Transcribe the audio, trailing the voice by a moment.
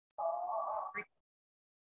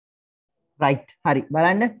right hari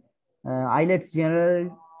බලන්න IELTS General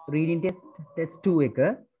Reading Test 2 එක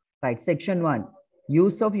right section 1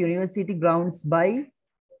 use of university grounds by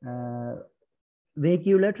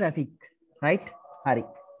vehicular traffic right hari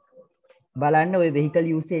බලන්න ඔය vehicle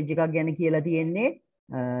usage එකක් ගැන කියලා තියෙන්නේ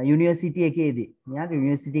යුනිවර්සිටි එකේදී යා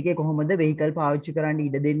යුනිවර්සිටි එකේ කොහොමද vehicle පාවිච්චි කරන්න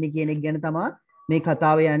ඉඩ දෙන්නේ කියන එක ගැන තමයි මේ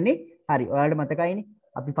කතාව යන්නේ හරි ඔයාලට මතකයිනේ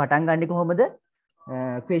අපි පටන් ගන්නේ කොහොමද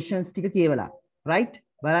questions ටික කියවලා right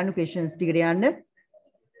බලන්න questions ටිකට යන්න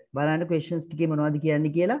බලන්න questions ටිකේ මොනවද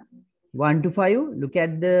කියන්නේ කියලා 1 to 5 look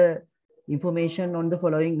at the information on the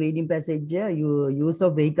following reading passage use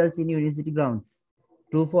of vehicles in university grounds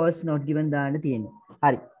true false not given දාන්න තියෙන්නේ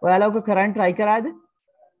හරි ඔයාලා ඔක කරන්න try කරාද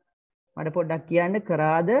මට පොඩ්ඩක් කියන්න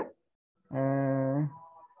කරාද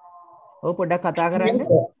ඔව් පොඩ්ඩක් කතා කරන්න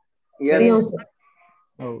Yes.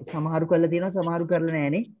 ඔව් සමහරු කරලා තියෙනවා සමහරු කරලා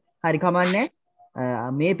නැහනේ හරි කමන්නේ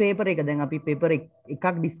මේ පේපර් එක දැන් අපි පේපර් එකක්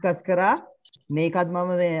ඩිස්කස් කරා මේකත් මම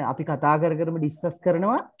මේ අපි කතා කරම ඩිස්කස්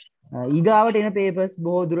කරනවා ඊගාවට එන පේපර්ස්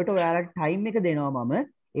බොහෝ දුරට ඔයාලට ටයිම් එක දෙනවා මම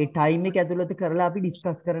ඒ ටයිම් එක ඇතුළත කරලා අපි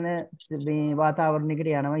ඩිස්කස් කරන මේ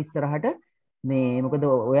වාතාවරණයකට යනවා ඉස්සරහට මේ මොකද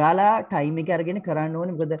ඔයාලා ටයිම් එක අරගෙන කරන්න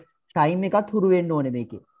ඕනේ මොකද ටයිම් එකත් හුරු වෙන්න ඕනේ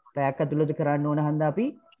මේකේ පැයක් ඇතුළත කරන්න ඕන හන්ද අපි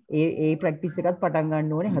ඒ ප්‍රැක්ටිස් එකත් පටන්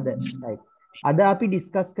ගන්න ඕනේ හද right අද අපි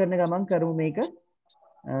ඩිස්කස් කරන ගමන් කරමු මේක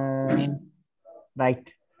right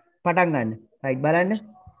පටන් ගන්න right බලන්න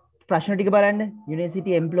ප්‍රශ්න ටික බලන්න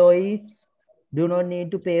university employees do not need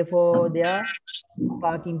to pay for their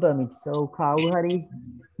parking permits so කවුරු හරි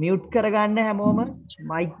mute කරගන්න හැමෝම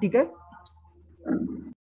mic ටික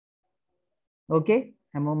okay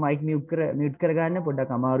හැමෝම mic mute කරගන්න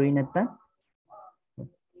පොඩ්ඩක් අමාරුයි නැත්තම්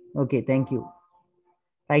okay thank you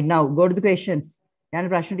right now go to the questions යන්න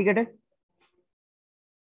ප්‍රශ්න ටිකට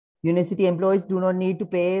university employees do not need to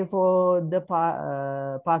pay for the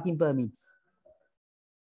parking permits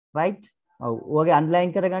right ඔයගේ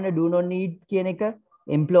underline කරගන්න do not need කියන එක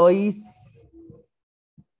employees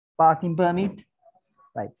parking permit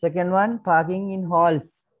right second one parking in halls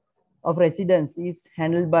of residence is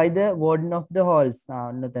handled by the warden of the halls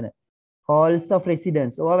නොතන halls of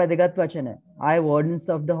residence ඔය වැදගත් වචන I wardens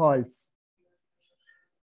of the halls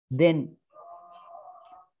then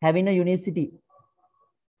having a university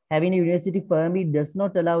permit does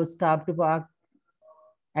not allow staff to park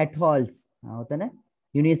at halls නොතන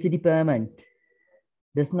university permit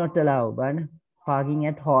does not allow parking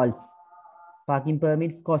at halls parking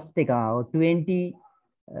permits cost එක 20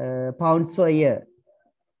 pounds per year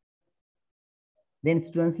then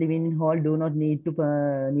students living in hall do not need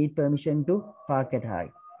permission to park at high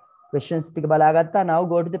questions ටික බලාගත්තා now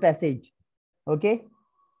go to the passage okay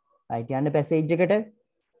right යන්න passage එකට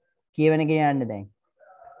කියවන එක යන්න දැන්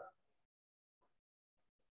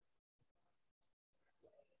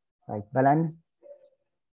right බලන්න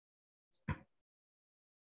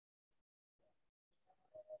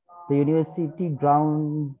the university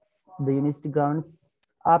grounds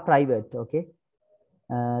are private okay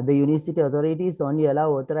the university authorities only allow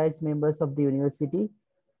authorized members of the university,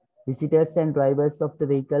 visitors and drivers of the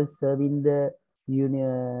vehicles serving the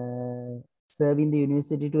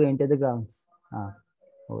university to enter the grounds.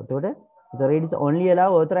 Authorities only allow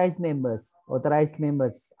authorized members.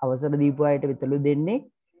 අවසර දීපු අයට විතරලු දෙන්නේ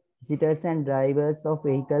visitors and drivers of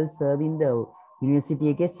vehicles serving the university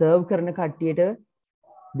එකේ serve කරන කට්ටියට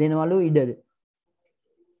දෙනවලු ඉඩද.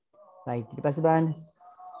 right ඊට පස්සේ බලන්න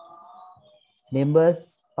members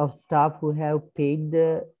of staff who have paid the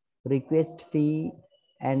request fee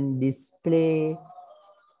and display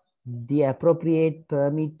the appropriate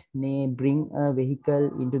permit may bring a vehicle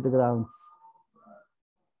into the grounds.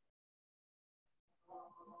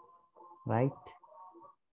 Right?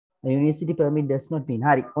 The university permit does not mean.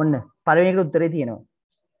 Hari, ඔන්න පළවෙනි එකට උත්තරේ තියෙනවා.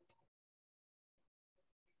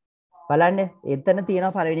 බලන්න එතන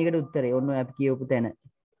තියෙනවා පළවෙනි එකට උත්තරේ. ඔන්න අපි කියවපු තැන.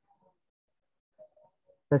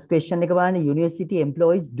 First question එක බලන්න university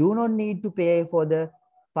employees do not need to pay for the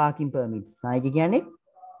parking permits. ඒක කියන්නේ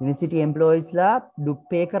university employees ලා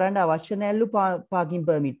pay කරන්න අවශ්‍ය නැල්ලු parking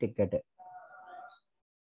permit එකකට.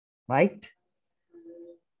 Right?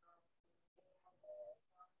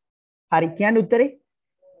 හරි කියන්න උත්තරේ?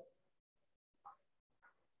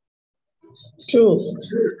 True.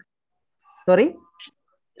 Sorry?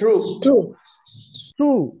 True.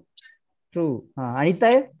 අනිත්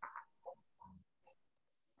අය?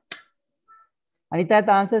 අනිත් අයත්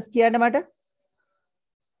answers කියන්න මට.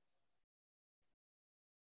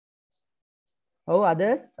 ඔව්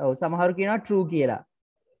others ඔව් සමහරු කියනවා true කියලා.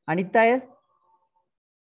 අනිත් අය?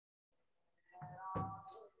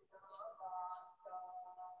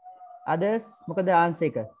 others මොකද answer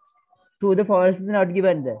එක? True the false is not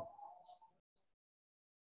given there.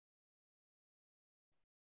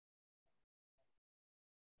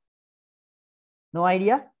 no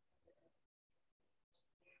idea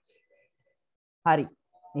hari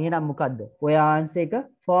එහෙනම් මොකද්ද ඔය ආන්සර් එක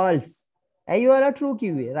false ඇයි ඔයාලා true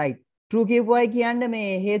කිව්වේ right true කියපුවයි කියන්න මේ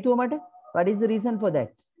හේතුව මට what is the reason for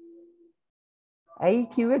that ඇයි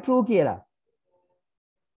කිව්වේ true කියලා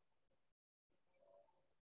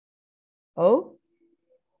oh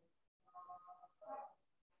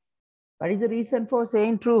what is the reason for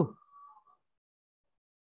saying true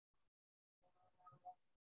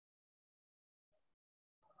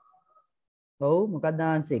ඔව් මොකක්ද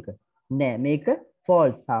ආන්සර් එක නෑ මේක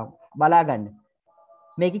false හා බලා ගන්න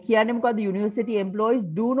මේක කියන්නේ මොකද්ද university employees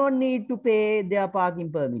do not need to pay their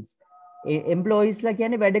parking permits employees ලා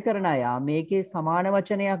කියන්නේ වැඩ කරන අය මේකේ සමාන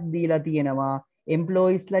වචනයක් දීලා තියෙනවා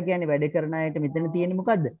employees ලා කියන්නේ වැඩ කරන අයට මෙතන තියෙන්නේ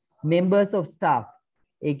මොකද්ද members of staff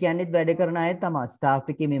ඒ කියන්නේත් වැඩ කරන අය තමයි staff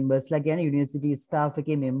එකේ members ලා කියන්නේ university staff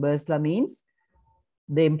එකේ members ලා means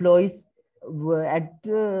the employees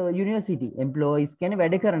at university employees කියන්නේ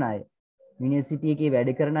වැඩ කරන අය university එකේ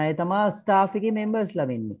වැඩ කරන අය තමයි staff එකේ members ලා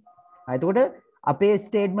වෙන්නේ. එතකොට අපේ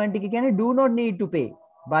statement එක කියන්නේ do not need to pay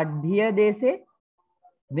but here they say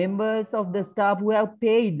members of the staff who have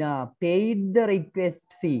paid the request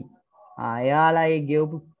fee. එයාලා ඒ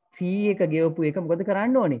ගෙවපු fee එක ගෙවපු එක මොකද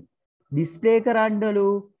කරන්න ඕනේ? display කරන්නලු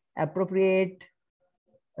appropriate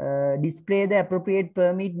display the appropriate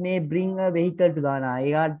permit may bring a vehicle to දාන.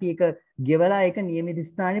 ඒකට එක ගෙවලා ඒක නියමිත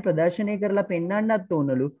ස්ථානයේ ප්‍රදර්ශනය කරලා පෙන්වන්නත්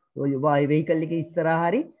ඕනලු. ඔය vehicle එකේ ඉස්සරහා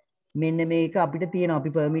හරි මෙන්න මේක අපිට තියෙනවා.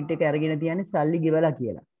 අපි permit එක අරගෙන තියන්නේ සල්ලි ගෙවලා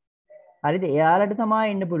කියලා. හරිද? එයාලට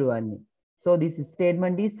තමයි එන්න පුළුවන්. So this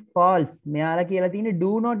statement is false. මෙයාලා කියලා තියෙන්නේ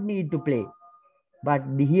do not need to pay. But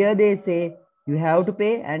here they say you have to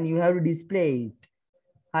pay and you have to display it.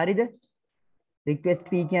 හරිද? request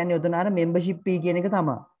fee කියන්නේ උතන අර membership fee කියන එක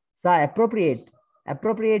තමයි.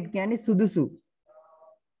 appropriate කියන්නේ සුදුසු.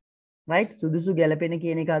 right? සුදුසු ගැලපෙන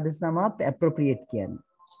කියන එක අදහස් තමයි appropriate කියන්නේ.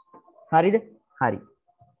 හරිද? හරි.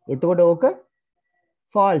 එතකොට ඕක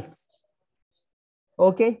false.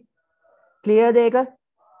 okay? clear ද ඒක?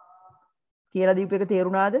 කියලා දීපු එක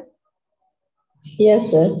තේරුණාද?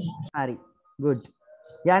 Yes, sir. හරි. good.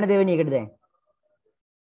 යන්න දෙවෙනි එකට දැන්.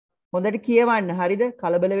 හොඳට කියවන්න හරිද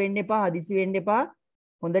කලබල වෙන්න එපා හදිසි වෙන්න එපා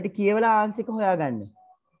හොඳට කියවලා ආන්සර් එක හොයාගන්න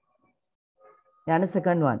යන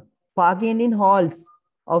second one parking in halls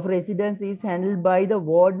of residence is handled by the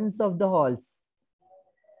wardens of the halls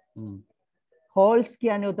halls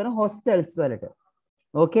කියන්නේ උතන hostels වලට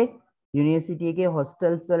okay university එකේ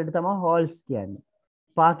hostels වලට තමයි halls කියන්නේ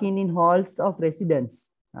parking in halls of residence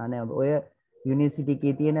අනේ ඔය university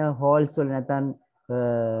එකේ තියෙන halls වල නැත්නම්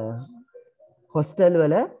hostel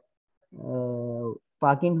වල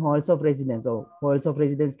parking halls of residence or halls of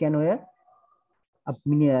residence කියන ඔය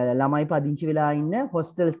ළමයි පදිංචි වෙලා ඉන්න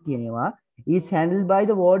hostels කියනවා is handled by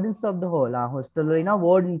the wardens of the hall hostel වල ඉන්න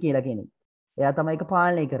warden කියලා කෙනෙක් එයා තමයි ඒක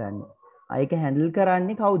පාලනය කරන්නේ ඒක handle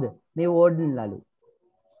කරන්නේ කවුද මේ warden ලලු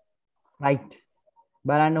right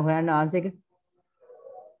බලන්න හොයන්න ආන්සර් එක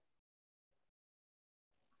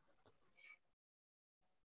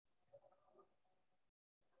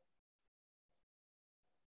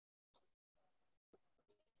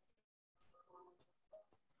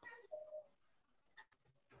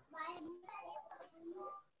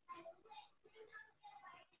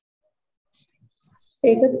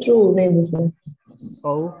ඒක true නේද sir?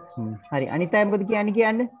 ඔව් හරි අනිත් අය මොකද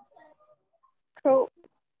කියන්නේ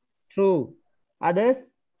true others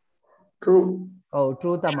True. ඔව්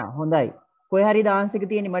true තමයි හොඳයි කොයි හරි ආන්සර් එක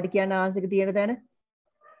තියෙන්නේ මට කියන්න ආන්සර් එක තියෙන තැන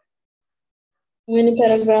වෙනි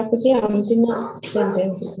paragraph එකේ අන්තිම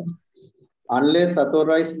sentence එක. Unless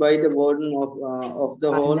authorized by the warden of the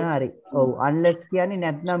hall. හරි ඔව් unless කියන්නේ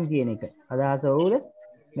නැත්නම් කියන එක අදහස ඔව්ද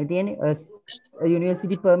මේ තියෙන්නේ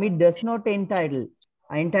university permit does not entitle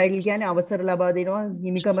කියන්නේ අවසර ලබා දෙනවා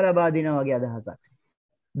හිමිකම ලබා දෙනවා වගේ අදහසක්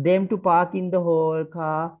them to park in the hall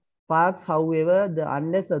car parks however the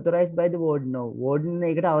unless authorized by the warden no warden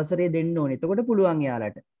එකට අවසරය දෙන්න ඕනේ එතකොට පුළුවන්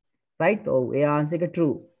යාලට right ඔව් ඒ answer එක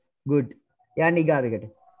true good යන්න ඊගාව එකට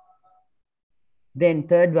then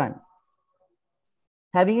third one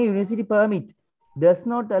having a university permit does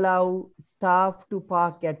not allow staff to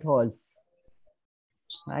park at halls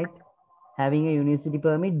right having a university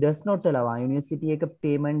permit does not allow university එක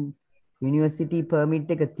payment university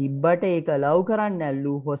permit එක තිබ්බට ඒක allow කරන්නේ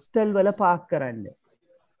නැල්ලු hostel වල park කරන්න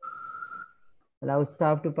allow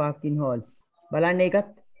staff to park in halls බලන්න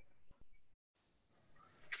ඒකත්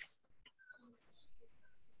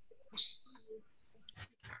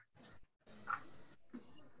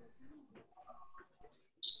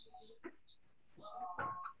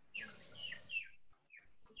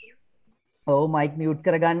ඔව් mic mute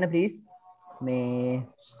කරගන්න please මේ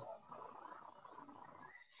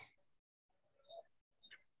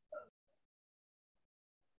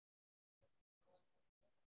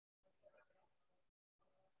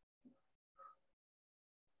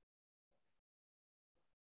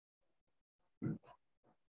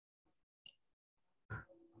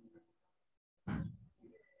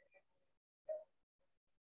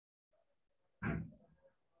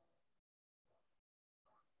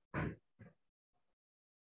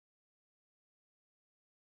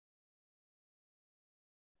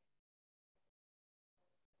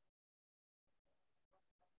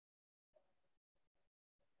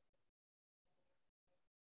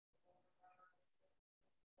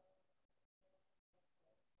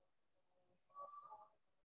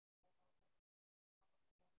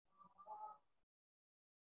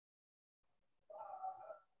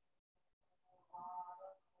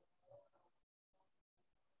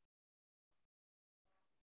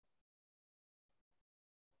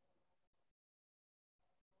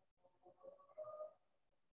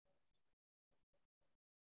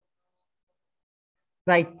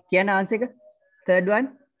right කියන answer එක third one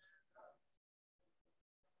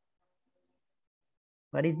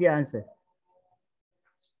what is the answer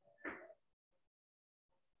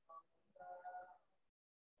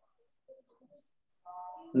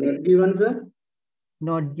Not given, sir.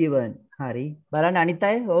 not given hari බලන්න අනිත්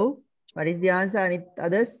අය ඔව් what is the answer අනිත්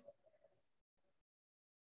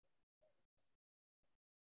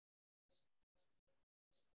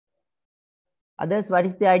others what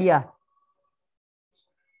is the idea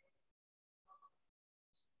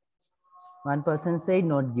one person said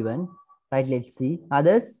not given right let's see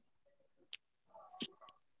others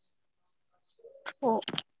Oh,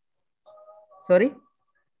 sorry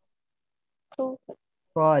true, sir.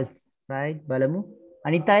 false right බලමු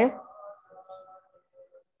අනිත් අය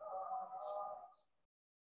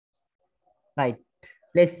right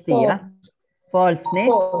let's see False. yeah false නේ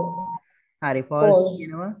False. හරි false False.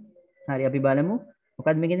 කියනවා හරි අපි බලමු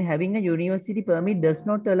මොකද්ද මේ කියන්නේ having a university permit does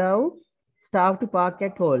not allow staff to park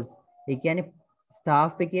at halls ඒ කියන්නේ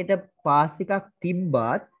staff එකේට pass එකක්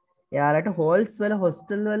තිබ්බත් එයාලට halls වල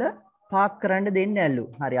hostel වල park කරන්න දෙන්නේ නැල්ලු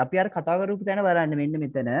හරි අපි අර කතා කරපු තැන බලන්න මෙන්න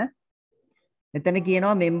මෙතන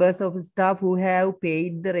කියනවා members of staff who have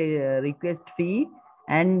paid the request fee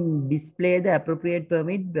and display the appropriate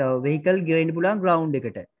permit vehicle ගෙන්න පුළුවන් ground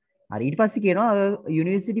එකට. හරි ඊට පස්සේ කියනවා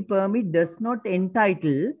university permit does not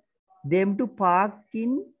entitle them to park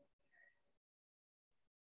in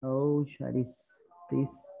oh what is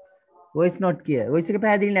this voice not clear voice එක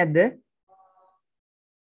පැහැදිලි නැද්ද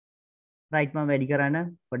right මම වැඩි කරන්න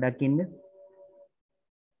පොඩ්ඩක් ඉන්න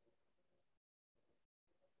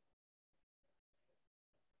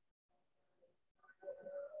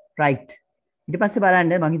right ඊට පස්සේ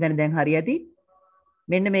බලන්න මම හිතන්නේ දැන් හරි ඇති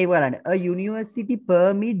මෙන්න මේක බලන්න a university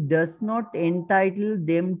permit does not entitle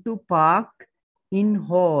them to park in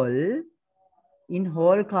hall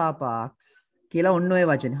car parks කියලා ඔන්න ඔය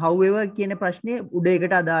වචනේ however කියන ප්‍රශ්නේ උඩ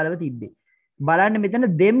එකට අදාළව තිබ්බේ බලන්න මෙතන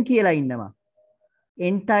them කියලා ඉන්නවා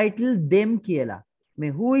entitle them කියලා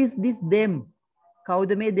මේ who is this them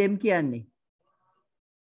කවුද මේ them කියන්නේ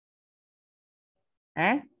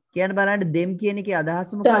ඈ කියන්න බලන්න them කියන එකේ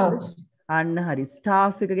අදහස මොකක්ද අන්න හරි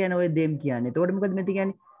staff එක ගැන ඔය them කියන්නේ. එතකොට මොකද මෙතන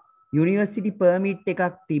කියන්නේ යුනිවර්සිටි permit එකක්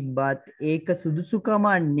තිබ්බත් ඒක සුදුසුකම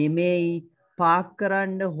නෙමෙයි පාක්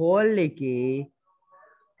කරන්න හෝල් එකේ.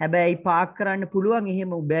 හැබැයි පාක් කරන්න පුළුවන්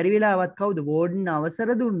එහෙම බැරි වෙලාවත් කවුද වෝඩන් අවසර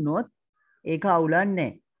දුන්නොත් ඒක අවුලන්නේ නැහැ.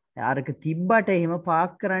 අරක තිබ්බට එහෙම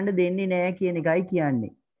පාක් කරන්න දෙන්නේ නැහැ කියන එකයි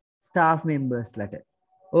කියන්නේ. staff members ලට.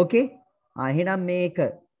 ඕකේ? එහෙනම් මේක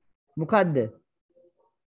මොකද්ද?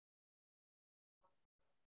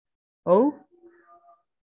 ඔව්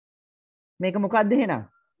මේක මොකක්ද එහෙනම්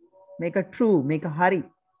මේක true මේක හරි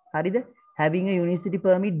හරිද having a university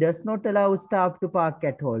permit does not allow staff to park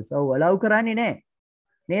at halls ඔව් allow කරන්නේ නැහැ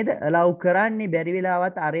නේද allow කරන්නේ බැරි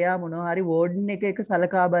වෙලාවත් අරයා මොනවා හරි warden එක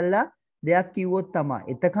සලකා බලලා දෙයක් කිව්වොත් තමයි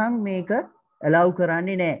එතකන් මේක allow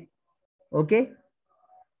කරන්නේ නැහැ okay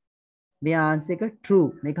මේ answer එක true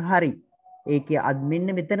මේක හරි ඒකේ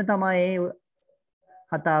මෙන්න මෙතන තමයි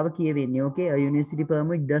කතාව කියවෙන්නේ okay a university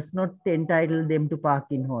permit does not entitle them to park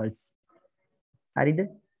in halls හරිද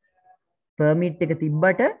permit එක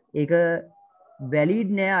තිබ්බට ඒක valid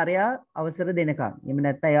නෑ අරයා අවසර දෙනකම් එහෙම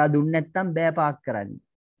නැත්නම් එයා දුන්නේ නැත්නම් බෑ පාක් කරන්න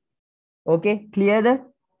okay clearද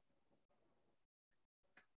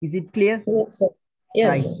is it clear Yes, sir. Yes,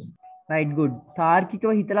 right sir. right good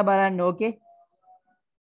තාර්කිකව හිතලා බලන්න okay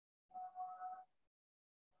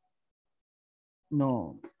no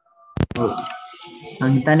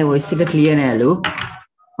මං හිතන්නේ voice එක clear නෑලු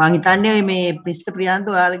මං හිතන්නේ මේ මිස්ටර් ප්‍රියන්ත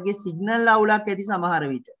ඔයාලගේ සිග්නල් අවුලක් ඇති සමහර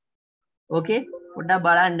විට ඕකේ පොඩ්ඩක්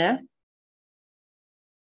බලන්න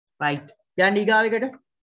right යන්න ඊගාවෙකට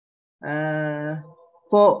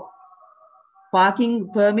for parking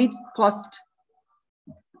permits cost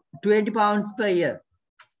 20 pounds per year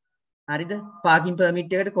හරිද parking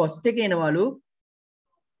permit එකට cost එක එනවලු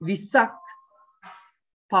 20ක්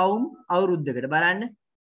pound අවුරුද්දකට බලන්න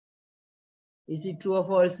is it true or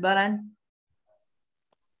false බලන්න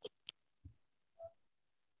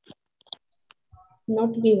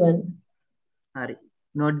Not given. Hari.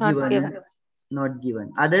 Not given. Not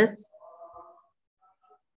given. Others?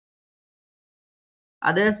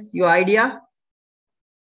 Others, your idea?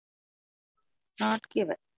 Not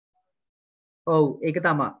given. Oh, ඒක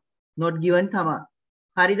තමයි. Not given තමයි.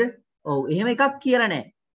 හරිද? ඔව් එහෙම එකක් කියලා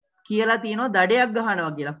නැහැ. කියලා තියෙනවා දඩයක්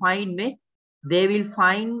ගහනවා කියලා. fine මේ they will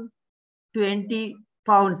fine 20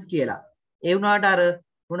 pounds කියලා. ඒ වුණාට අර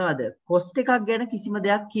මොනවද? cost එකක් ගැන කිසිම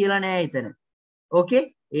දෙයක් කියලා නැහැ එතන. okay?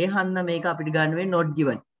 ඒ හන්ද මේක අපිට ගන්න වෙන්නේ not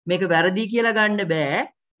given. මේක වැරදි කියලා ගන්න බෑ.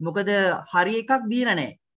 මොකද හරි එකක් දීලා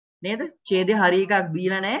නැහැ. නේද? ඡේදේ හරි එකක්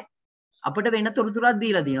දීලා නැහැ. අපිට වෙන තොරතුරක්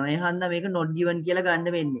දීලා තියෙනවා. ඒ හන්දා මේක not given කියලා ගන්න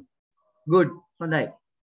වෙන්නේ. Good. හොඳයි.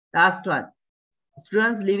 Last one.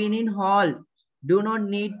 Students living in hall do not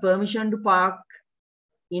need permission to park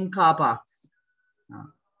in car parks.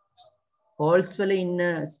 Halls වල ඉන්න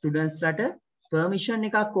students ලට permission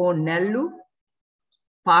එකක් ඕනේ නැල්ලු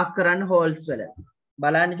park කරන්න halls වල.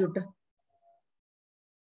 බලන්න චුට්ට.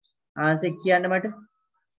 ආන්සර් කියන්න මට.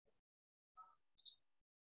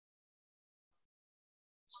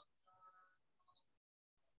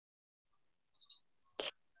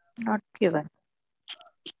 Not given.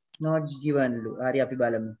 Not given ලු. හරි අපි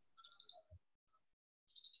බලමු.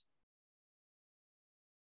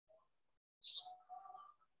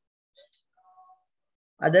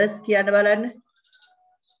 others කියන්න බලන්න.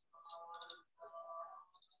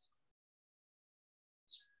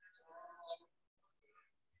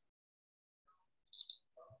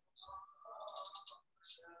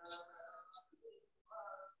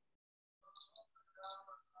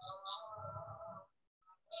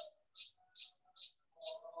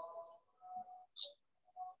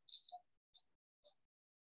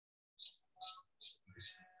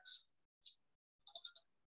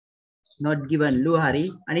 not given ලු හරි.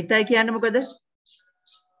 අනිත් අය කියන්න මොකද?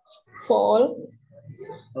 Fall.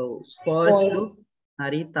 ඔව් false ලු.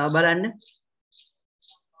 හරි. තව බලන්න.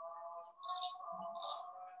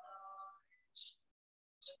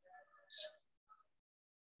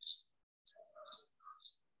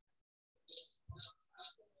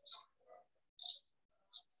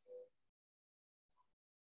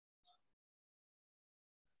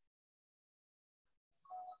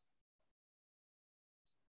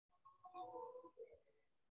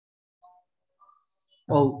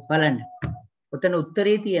 ඔව් බලන්න. ඔතන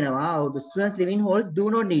උත්තරේ තියෙනවා students living in halls do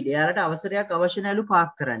not need. එයාලට අවසරයක් අවශ්‍ය නැලු පාක්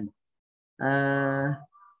කරන්න.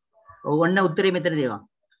 ඔන්න උත්තරේ මෙතන දෙනවා.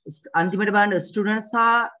 අන්තිමට බලන්න students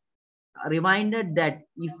are reminded that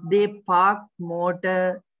if they park motor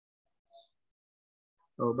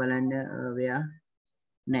බලන්න where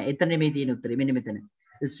නෑ එතන නෙමෙයි තියෙන උත්තරේ මෙන්න මෙතන.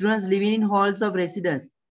 Students living in halls of residence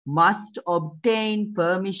must obtain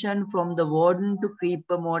permission from the warden to keep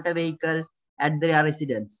a motor vehicle at their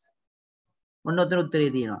residence. ඔන්න ඔතන උත්තරේ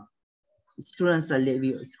තියෙනවා. students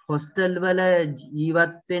hostel වල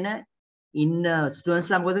ජීවත් වෙන ඉන්න students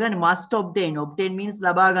ලා මොකද කරන්නේ? must obtain. obtain means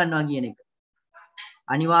ලබා ගන්නවා කියන එක.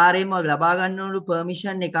 අනිවාර්යයෙන්ම ලබා ගන්න ඕනලු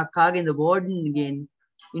permission එකක් කාගෙන්ද? warden ගෙන්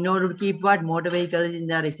in order to keep what motor vehicles in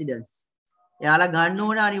their residence. එයාලා ගන්න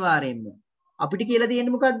ඕන අනිවාර්යයෙන්ම. අපිට කියලා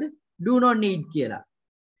තියෙන්නේ මොකද්ද? do not need කියලා.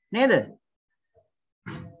 නේද?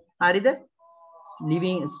 හරිද?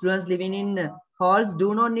 Students living in halls do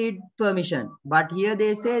not need permission, but here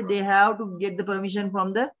they say they have to get the permission from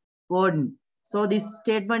the warden. So this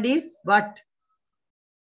statement is what?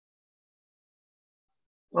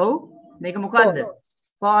 Oh, make a mukadda.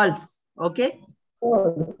 False. Okay.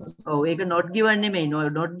 Oh, ඒක not given නෙමෙයි.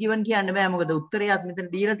 not given කියන්න බෑ මොකද උත්තරයක් මෙතන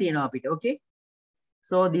දීලා තියෙනවා අපිට. Okay.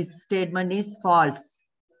 So this statement is false.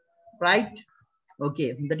 Right? Okay.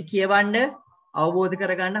 හොඳට කියවන්න අවබෝධ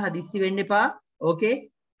කරගන්න හදිස්සි වෙන්න එපා. Okay.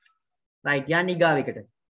 Right. යන්න ඊගාව එකට.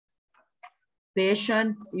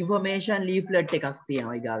 patient information leaflet එකක්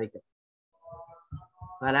තියෙනවා ඊගාව එක.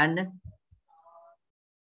 බලන්න.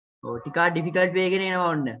 ඔව් ටිකක් difficult වෙගෙන එනවා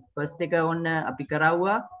ඔන්න. first එක ඔන්න අපි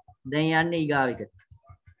කරවුවා. දැන් යන්නේ ඊගාව එකට.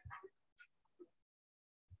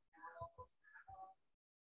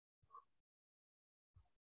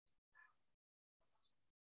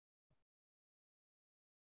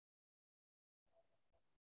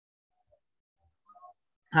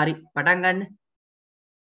 හරි පටන් ගන්න.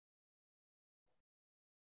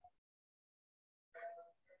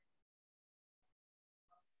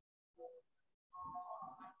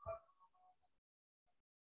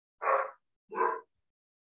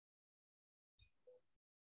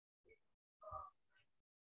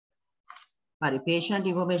 හරි patient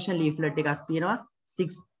information leaflet එකක් තියෙනවා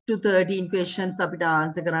 6 to 13 questions අපිට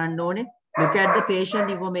answer කරන්න ඕනේ. look at the patient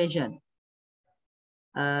information.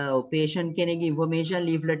 patient කෙනෙක්ගේ information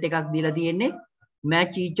leaflet එකක් දීලා තියෙන්නේ.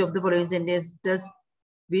 match each of the following sentences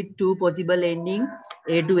with two possible ending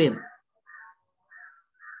A to M.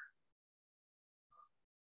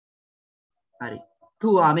 හරි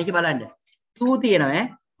 2 මේක බලන්න 2 තියෙනවා ඈ.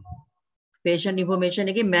 patient information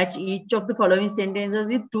එකේ match each of the following sentences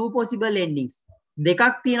with two possible endings. දෙකක්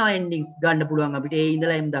තියෙනවා endings ගන්න පුළුවන් අපිට A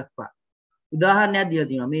ඉඳලා M දක්වා. උදාහරණයක් දීලා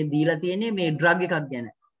තියෙනවා. මේ දීලා තියෙන්නේ මේ drug එකක් ගැන.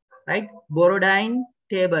 right? borodine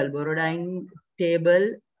table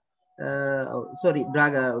sorry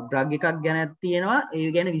drug එකක් ගැන තියෙනවා.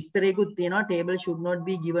 ඒ ගැන විස්තරයකුත් තියෙනවා. table should not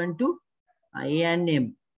be given to A and M.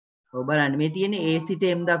 ඔබ බලන්න මේ තියෙන්නේ A සිට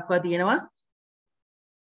M දක්වා තියෙනවා.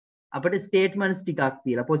 අපිට ස්ටේට්මන්ට්ස් ටිකක්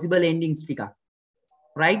තියලා possible endings ටිකක්.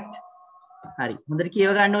 right? හරි. හොඳට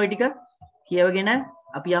කියව ගන්න ওই ටික. කියවගෙන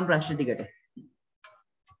අපි යම් ප්‍රශ්න ටිකට.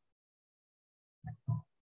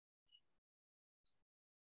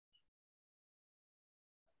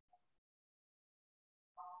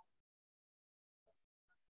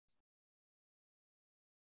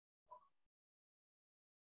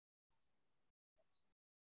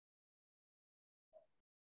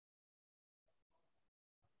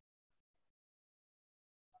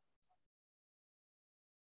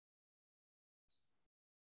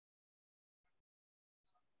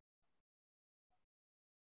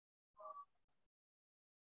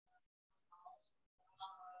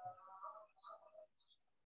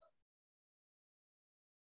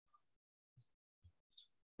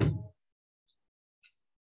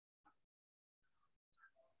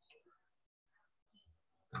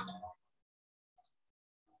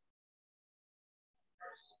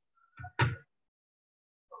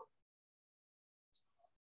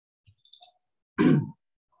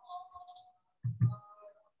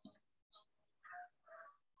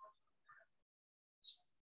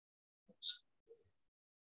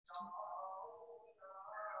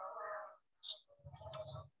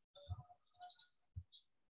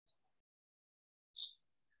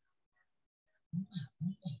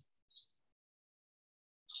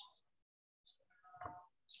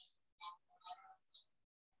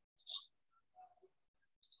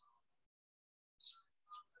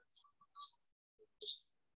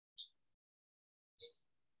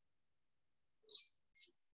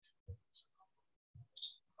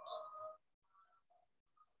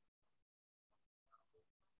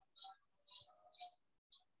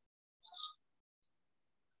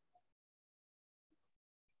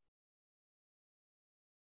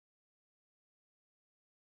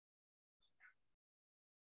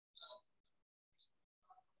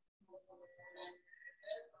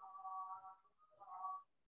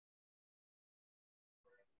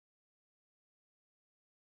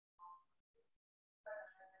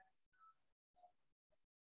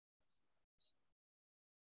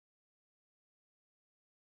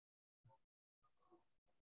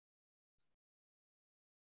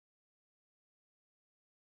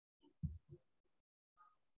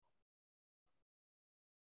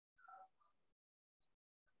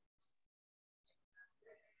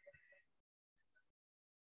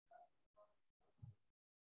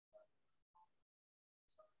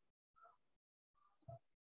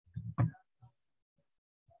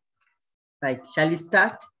 right, shall we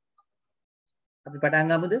start? අපි පටන්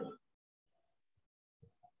ගමුද?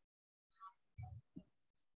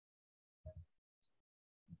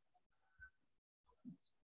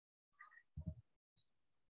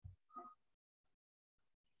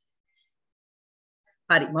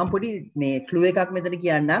 හරි, මම පොඩි මේ ක්ලූ එකක් මෙතන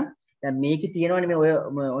කියන්නම්. දැන් මේකේ තියෙනවනේ මේ ඔය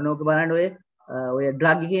ඔනෝක බලන්න ඔය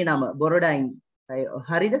ඩ්‍රග් එකේ නම බොරොඩයින්.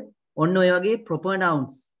 හරිද? ඔන්න ඔය වගේ proper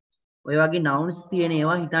nouns. ඔය වගේ nouns තියෙන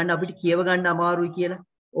ඒවා හිතන්න අපිට කියව ගන්න අමාරුයි කියලා.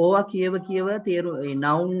 ඕවා කියව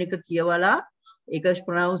noun එක කියවලා ඒක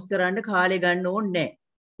pronounce කරන්න කාලය ගන්න ඕනේ නැහැ.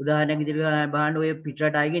 උදාහරණයක් විදිහට බලන්න ඔය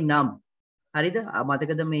පිටරට අයගේ නම්. හරිද?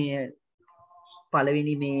 මතකද මේ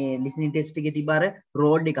පළවෙනි මේ listening test එකේ තිබ්බ අර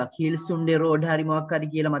road එකක් හිල්සුන්ඩේ road හරි මොකක්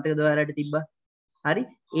හරි කියලා මතකද ඔයාලට තිබ්බා? හරි?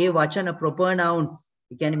 ඒ වචන proper nouns.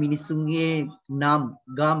 ඒ කියන්නේ මිනිස්සුන්ගේ නම්,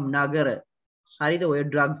 ගම්, නගර. හරිද? ඔය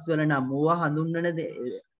drugs වල නම් ඕවා හඳුන්වන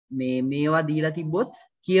මේවා දීලා තිබ්බොත්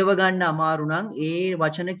කියව ගන්න අමාරු නම් ඒ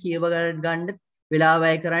වචන කියව ගන්න වෙලාව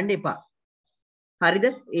වැය කරන්න එපා. හරිද?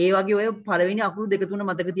 ඒ වගේ ඔය පළවෙනි අකුරු දෙක තුන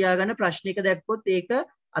මතක තියාගන්න ප්‍රශ්නයක දැක්කොත් ඒක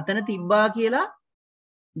අතන තිබ්බා කියලා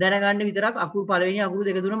දැනගන්න විතරක් අකුරු පළවෙනි අකුරු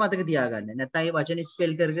දෙක තුන මතක තියාගන්න. නැත්නම් ඒ වචන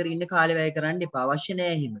ස්පෙල් කර කර ඉන්න කාලය වැය කරන්න එපා. අවශ්‍ය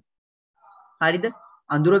නැහැ එහෙම. හරිද?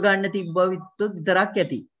 අඳුර ගන්න තිබ්බා විතරක්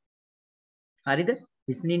ඇති. හරිද?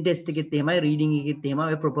 listening test එකෙත් එහෙමයි, reading එකෙත් එහෙමයි.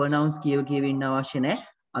 ඔය proper nouns කියව ඉන්න අවශ්‍ය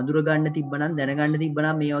නැහැ. අඳුර ගන්න තිබ්බනම් දැනගන්න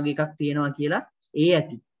තිබ්බනම් මේ වගේ එකක් තියෙනවා කියලා ඒ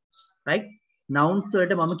ඇති. right? nouns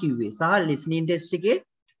වලට මම කිව්වේ. සහ listening test එකේ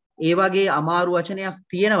ඒ වගේ අමාරු වචනයක්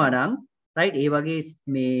තියෙනවා නම් right ඒ වගේ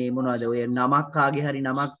මේ මොනවද ඔය නමක් කාගේ හරි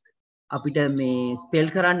නමක් අපිට මේ ස්පෙල්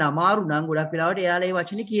කරන්න අමාරු නම් ගොඩක් වෙලාවට එයාලා ඒ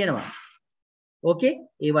වචනේ කියනවා. ඕකේ?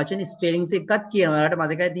 ඒ වචනේ ස්පෙලින්ග්ස් එකක්වත් කියනවා. ඔයාලට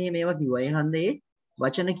මතකයි තියෙන්නේ මේවා කිව්වා. ඒ හන්දේ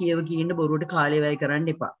වචන කියව කියන්න බොරුවට කාලය වැය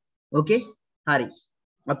කරන්න එපා. ඕකේ? හරි.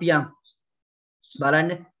 අපි යමු.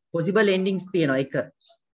 බලන්න possible endings තියෙනවා. 1.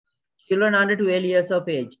 Children under 12 years of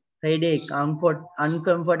age. Headache,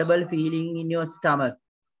 uncomfortable feeling in your stomach.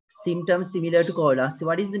 Symptoms similar to cold.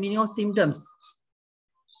 What is the meaning of symptoms?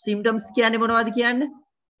 Symptoms කියන්නේ මොනවද කියන්නේ?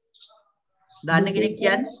 දන්න කෙනෙක්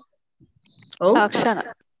කියන්නේ? ඔව්. ලක්ෂණ.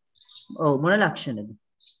 ඔව් මොන ලක්ෂණද?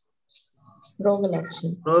 රෝග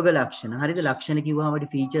ලක්ෂණ. රෝග ලක්ෂණ. හරිද? ලක්ෂණ කිව්වම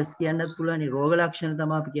අපිට features කියන්නත් පුළුවන්. රෝග ලක්ෂණ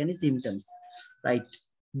තමයි අපි කියන්නේ symptoms. Right.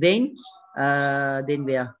 Then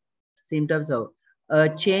where? Symptoms of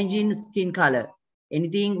change in skin color.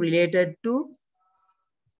 Anything related to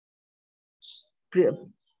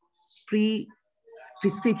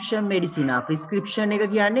prescription medicine. Prescription එක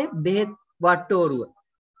කියන්නේ බෙහෙත් වට්ටෝරුව.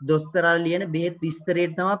 දොස්තරලා ලියන බෙහෙත්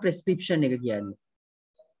විස්තරයට තමයි prescription එක කියන්නේ.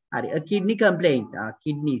 හරි. A kidney complaint.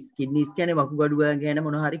 Kidneys කියන්නේ වකුගඩු ගැන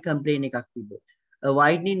මොන හරි complaint එකක් තිබ්බොත්. A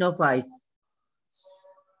whitening of eyes.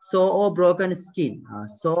 Sore or broken skin.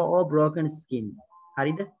 Sore or broken skin.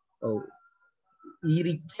 හරිද? ඔව්.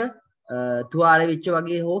 ඊරිච්ච තුවාල වෙච්ච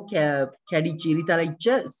වගේ හෝ කැඩිච්ච ඉරිතලච්ච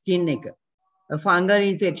skin එක. A fungal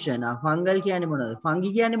infection. Fungal කියන්නේ මොනවද? Fungi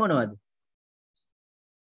කියන්නේ මොනවද?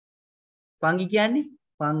 Fungi කියන්නේ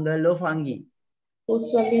fungal or fungi. පුස්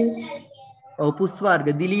වලින් ඔව් පුස් වර්ග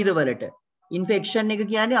දිලීර වලට. Infection එක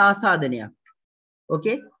කියන්නේ ආසාදනයක්.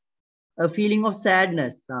 Okay? A feeling of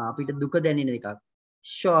sadness. අපිට දුක දැනෙන එකක්.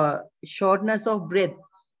 Shortness of breath.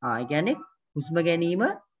 ඒ කියන්නේ හුස්ම ගැනීම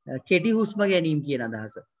කෙටි හුස්ම ගැනීම කියන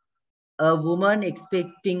අදහස. A woman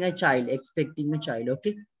expecting a child.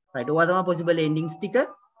 Okay? Right. ඔවා තමයි possible endings ටික.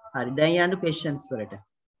 හරි. දැන් යන්න questions වලට.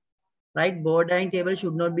 Right. Borderline table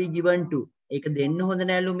should not be given to. ඒක දෙන්න හොඳ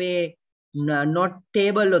නෑලු මේ not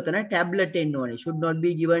table ඔතන tablet එන්න ඕනේ. Should not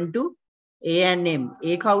be given to A and M.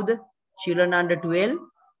 A කවුද? Children under 12.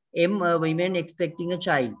 M women expecting a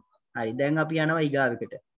child. හරි. දැන් අපි යනවා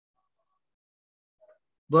ඊගාවෙකට.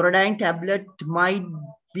 Borderline tablet might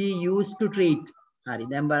be used to treat. හරි.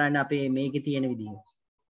 දැන් බලන්න අපේ මේකේ තියෙන විදිහ.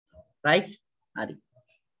 Right? හරි.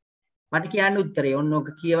 මට කියන්න උත්තරේ ඔන්න ඔක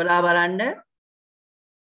කියවලා බලන්න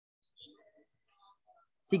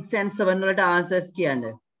 6 and 7 වලට answers කියන්න.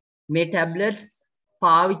 මේ tablets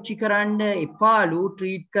පාවිච්චි කරන්න එපාලු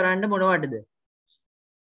treat කරන්න මොනවටද?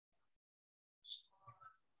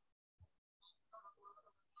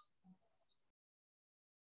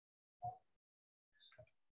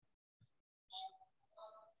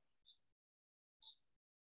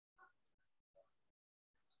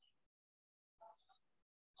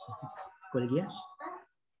 ඉස්කෝලේ ගියා?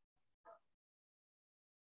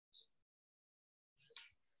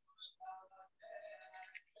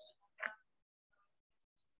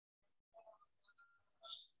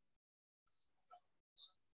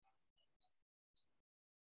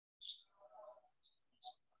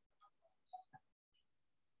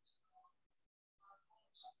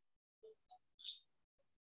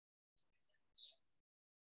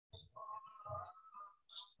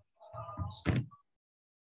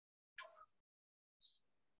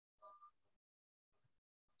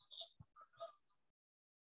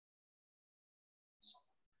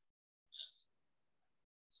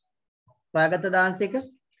 ඔයාගත්ත දාන්ස් එක?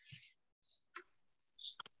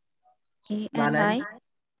 E and I.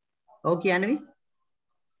 ඔව් කියන්න විස්.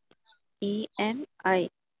 E and I.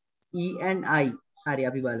 E and I. හරි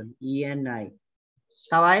අපි බලමු. E and I.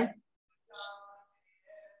 තව අය?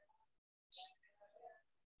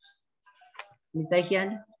 මිතයි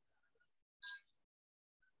කියන්නේ?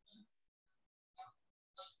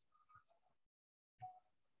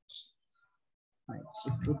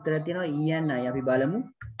 උත්තර තියෙනවා E and I. අපි බලමු.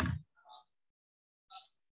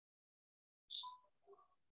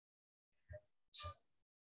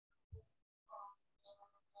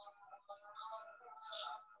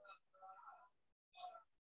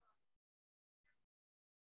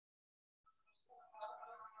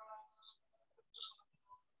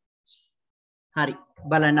 හරි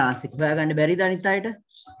බලන්න ආසික හොයාගන්න බැරිද අනිත් අයට?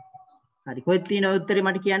 හරි කොහෙද තියෙන උත්තරේ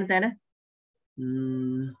මට කියන්න තැන?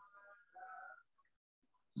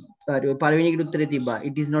 හරි ඔය පළවෙනි එකට උත්තරේ තිබ්බා.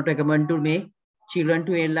 It is not recommended to මේ children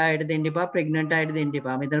to එල්ලා අයට දෙන්න එපා, pregnant අයට දෙන්න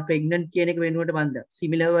එපා. මෙතන pregnant කියන එක වෙනුවට මන්ද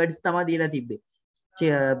similar words තමයි දීලා තිබ්බේ.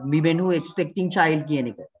 women who expecting child කියන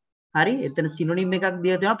එක. හරි එතන synonym එකක්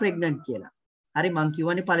දීලා තියෙනවා pregnant කියලා. හරි මං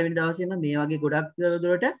කියවනේ පළවෙනි දවසේම මේ වගේ ගොඩක්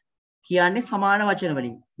දුරට කියන්නේ සමාන වචන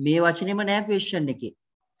වලින්. මේ වචනේම නෑ question එකේ.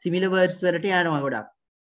 similar words වලට යනවා ගොඩක්.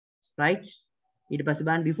 right? ඊට පස්සේ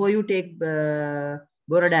බලන්න before you take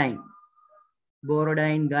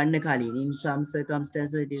Borodine ගන්න කලින් in some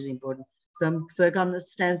circumstances it is important. Some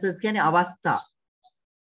circumstances කියන්නේ අවස්ථා.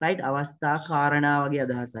 right? අවස්ථා කාරණා වගේ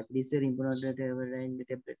අදහසක්. It is very important to Borodine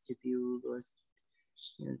tablets if you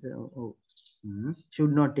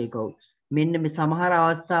should not take out. මෙන්න මේ සමහර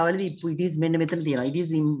අවස්ථාවලදී it is මෙන්න මෙතන තියෙනවා. It is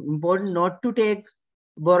important not to take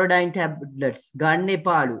Borodine tablets. ගන්න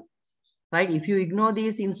එපාලු. Right? If you ignore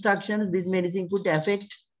these instructions, this medicine could affect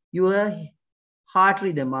your heart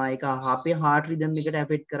rhythm. ඒක අපේ heart rhythm එකට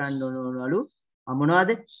affect කරන්න ඕනවලු.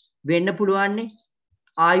 මොනවද? වෙන්න පුළුවන්නේ?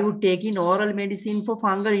 Are you taking oral medicine for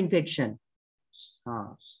fungal infection?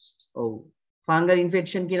 ඔව් fungal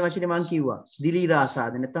infection කියන වචනේ මම කිව්වා දිලීර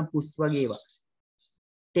ආසාද නැත්නම් පුස් වගේ ඒවා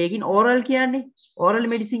taking oral කියන්නේ oral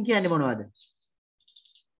medicine කියන්නේ මොනවද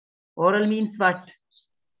oral means what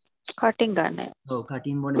කටින් ගන්න. ඔව්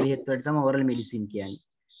කටින් බොන බෙහෙත් වලට තමයි oral medicine කියන්නේ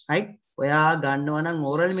right ඔයා ගන්නවා නම්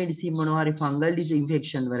oral medicine මොනවා හරි fungal disease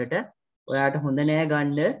infection වලට ඔයාට හොඳ නෑ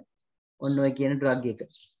ගන්න ඔන්න ඔය කියන drug එක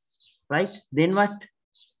right then what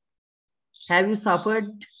have you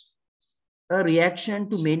suffered a reaction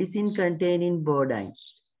to medicine contained in borderline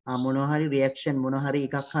මොනවා හරි reaction මොනවා හරි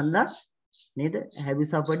එකක් හන්දා නේද have you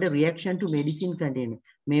suffered a reaction to medicine contained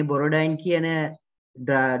මේ borderline කියන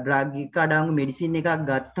drug එක අඩංගු medicine එකක්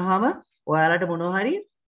ගත්තාම ඔයාලට මොනවා හරි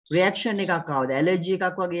reaction එකක් ආවද allergy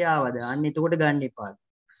එකක් වගේ ආවද අන්න එතකොට ගන්න එපා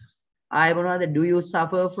ආයෙ මොනවද do you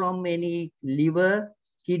suffer from any liver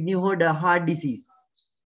kidney or heart disease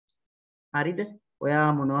හරිද ඔයා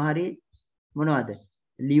මොනවා හරි මොනවද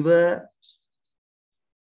liver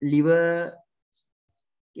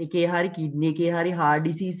එකේ හරි kidney එකේ හරි heart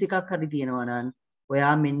disease එකක් හරි තියෙනවා නම්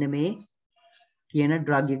ඔයා මෙන්න මේ කියන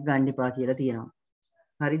drug එක ගන්න එපා කියලා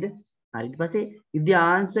තියෙනවා හරිද හරි ඊට පස්සේ if the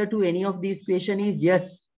answer to any of these question is yes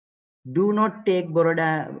do not take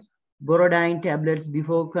borodine tablets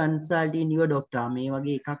before consulting your doctor මේ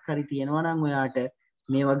වගේ එකක් හරි තියෙනවා නම් ඔයාට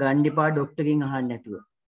මේවා ගන්න එපා ડોක්ටර් ගෙන් අහන්න නැතුව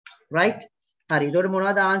right හරි ඒකට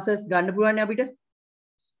මොනවද answers ගන්න පුළුවන් අපිට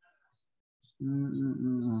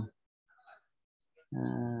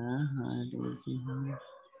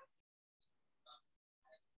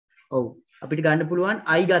ඔව් අපිට ගන්න පුළුවන්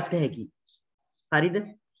I ගත්ත හැකි හරිද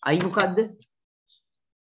I මොකද්ද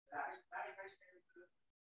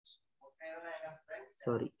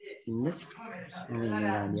sorry ඉන්න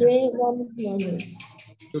J ගන්න පුළුවන්.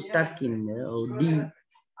 සුට්ටක් ඉන්න ඔව් D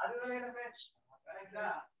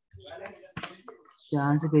the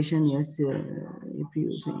answer question yes if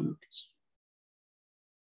you think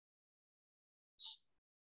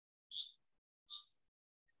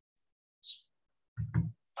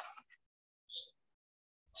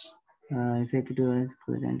effective as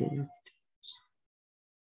good and test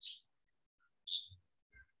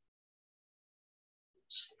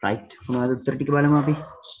right මොනවද උත්තර ටික බලමු අපි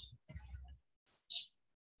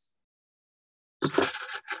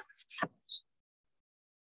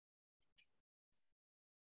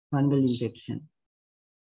fungal infection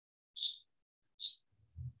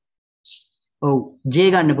ඔව්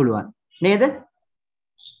J ගන්න පුළුවන් නේද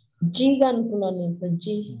G ගන්න පුළුවන් නේද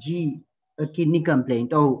G a kidney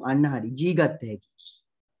complaint ඔව් අන්න හරි G ගත්ත හැකි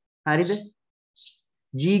හරිද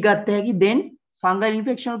G ගත්ත හැකි then fungal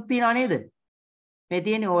infection උත් තියනවා නේද මේ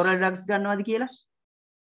තියෙන්නේ oral drugs ගන්නවද කියලා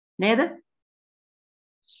නේද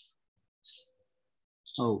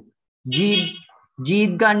ඔව් G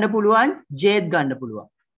ගන්න පුළුවන් J ගන්න පුළුවන්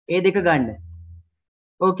ඒ දෙක ගන්න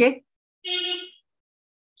okay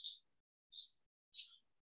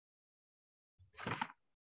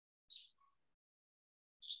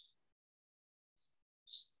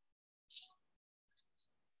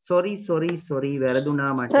sorry වැරදුනා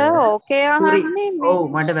මට සර් ඕකේ අහන්නේ ඔව්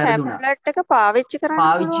මට වැරදුනා ටැබ්ලට් එක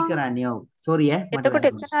පාවිච්චි කරන්නේ ඔව් sorry එතකොට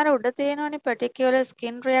එතන අර උඩ තියෙනවනේ particular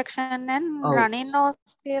skin reaction and running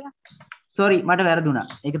nose කියලා sorry මට වැරදුනා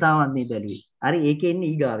ඒක තාමත් මේ බැලුවේ හරි ඒකේ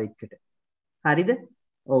ඉන්නේ ඊගාව එක්කට හරිද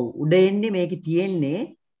ඔව් උඩ එන්නේ මේකේ තියෙන්නේ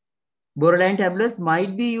borderline tablets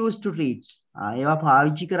might be used to treat ඒවා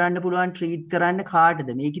පාවිච්චි කරන්න පුළුවන් treat කරන්න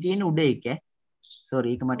කාටද මේකේ තියෙන්නේ උඩ එක sorry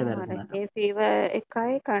ඒක මට වැරදුනා ඒ fever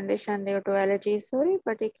එකයි condition due to allergies sorry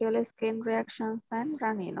particular skin reactions and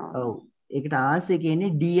runny nose ඔව් ඒකට ආන්සර් එක එන්නේ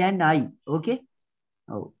D and I okay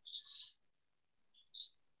ඔව්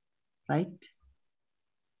right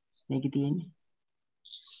මේකේ තියෙන්නේ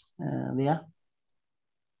where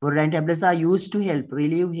borderline tablets are used to help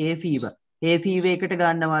relieve hay fever එකට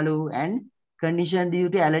ගන්නවලු and condition due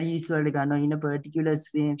to allergies වලට ගන්නවා in a particular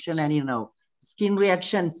reaction and you know skin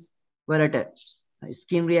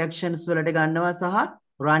reactions වලට ගන්නවා සහ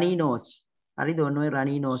runny nose හරිද ඔන්න ඔය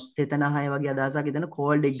runny nose තෙතනහය වගේ අදහසක් එතන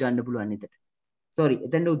cold එක ගන්න පුළුවන් එතන sorry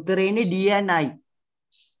එතන උත්තරේ එන්නේ D and I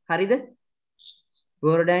හරිද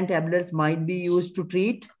borderline tablets might be used to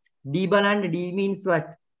treat D බලන්න D means what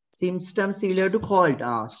symptoms similar to cold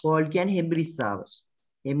cold කියන්නේ හෙම්බිරිස්සාව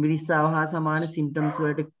හා සමාන symptoms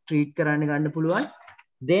වලට treat කරන්න ගන්න පුළුවන්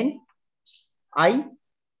then I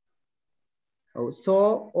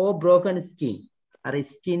sore or broken skin අර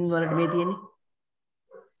skin වලට මේ තියෙන්නේ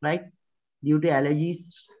right due to allergies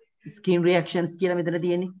skin reactions කියලා මෙතන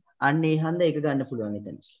තියෙන්නේ අන්න ඒ හන්ද ඒක ගන්න පුළුවන්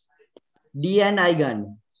එතන D and I ගන්න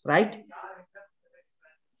right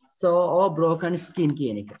sore or broken skin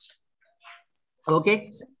කියන එක okay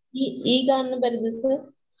E ගන්න බැරිද sir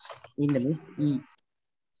ඉන්න miss E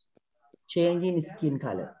change in skin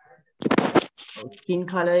color. Skin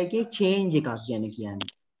color එකේ change එකක් ගැන කියන්නේ.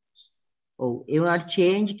 ඔව් ඒ වුණාට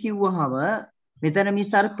change කිව්වහම මෙතන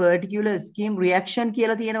මිස් අර particular skin reaction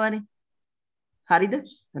කියලා තියෙනවනේ. හරිද?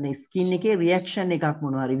 يعني skin එකේ reaction එකක්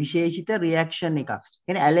මොනවා හරි විශේෂිත reaction එකක්.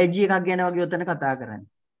 يعني allergy එකක් ගැන වගේ උතන කතා කරන්නේ.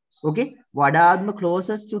 ඕකේ? වඩාත්ම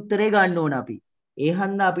closest උත්තරේ ගන්න ඕන අපි. ඒ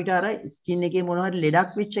හන්දා අපිට අර skin එකේ මොනවා හරි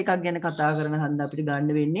ලෙඩක් වෙච්ච එකක් ගැන කතා කරන හන්දා අපිට ගන්න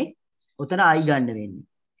වෙන්නේ උතන I ගන්න වෙන්නේ.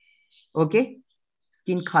 ඕකේ?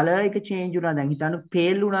 skin color එක change වුණා දැන් හිතන්න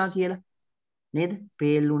pale වුණා කියලා. නේද?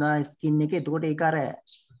 pale වුණා skin එක. එතකොට ඒක අර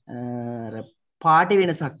පාටේ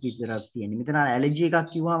වෙනසක් විතරක් තියෙන්නේ. මෙතන අර ඇලර්ජි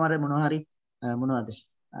එකක් කිව්වම අර මොනවා හරි මොනවද?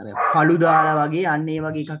 අර පළු දාලා වගේ අන්න ඒ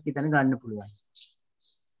වගේ එකක් හිතන ගන්න පුළුවන්.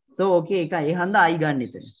 so okay ඒක ඒ හන්දා I ගන්න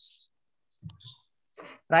එතන.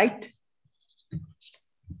 right?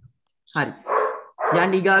 හරි.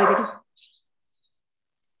 යන්න ඊගාව එකට.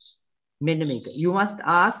 මෙන්න මේක. You must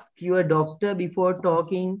ask your doctor before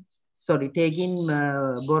taking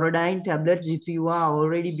borodine tablets if you are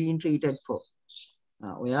already being treated for.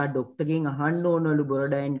 ඔයා ඩොක්ටර්ගෙන් අහන්න ඕනලු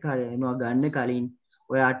බොරොඩයින් කරනවා ගන්න කලින්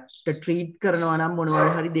ඔයාට ට්‍රීට් කරනවා නම් මොනවා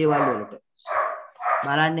හරි දේවල් වලට.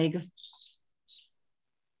 බලන්න ඒක.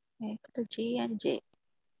 ඒකට G and J.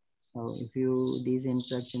 if you this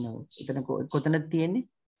instruction එතන කොතනද තියෙන්නේ?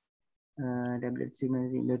 tablets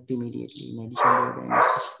not immediately in addition borodine.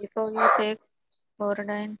 Before you take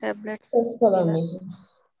borodine tablets. Test කරන්න.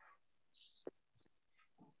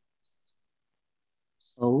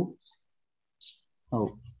 ඔව්. ඔව්.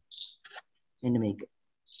 එන්න මේක.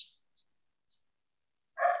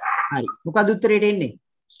 හරි. මොකද උත්තරේට එන්නේ?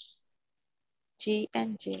 G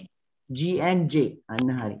and J. G and J.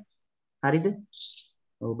 අන්න හරි. හරිද?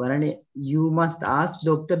 ඔව් බලන්න you must ask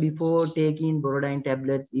doctor before taking borodine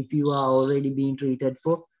tablets if you are already being treated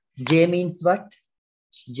for. J means what?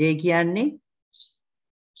 J කියන්නේ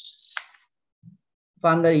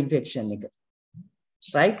fungal infection එක.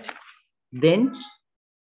 Right? Then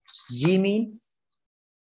G means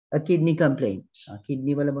a kidney complaint.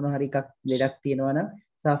 kidney වල මොන හරි එකක් ලෙඩක් තියෙනවා නම්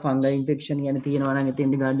සහ fungal infection ගැන තියෙනවා නම්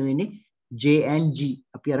එතෙන්ද ගන්න වෙන්නේ J and G.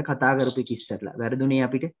 අපි අර කතා කරපු එක ඉස්සරලා. වැරදුනේ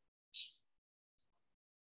අපිට.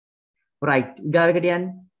 right. ඊගාවට යන්න.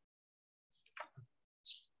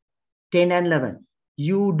 10 and 11.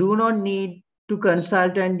 You do not need to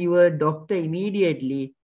consult your doctor immediately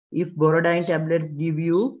if borodine tablets give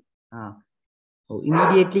you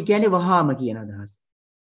immediately කියන්නේ වහාම කියන අදහස.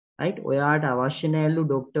 right? ඔයාට අවශ්‍ය නැල්ලු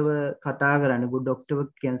ඩොක්ටර්ව කතා කරන්න, good ඩොක්ටර්ව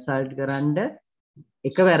කන්සල්ට් කරන්න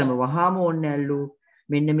එකවරම වහාම ඕනේ නැල්ලු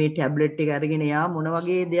මෙන්න මේ ටැබ්ලට් එක අරගෙන යා මොන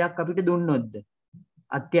වගේ දෙයක් අපිට දුන්නොත්ද?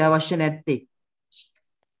 අත්‍යවශ්‍ය නැත්තේ.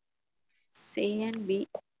 C and B.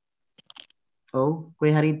 ඔව්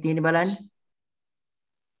කොයි හරි තියෙන්නේ බලන්න.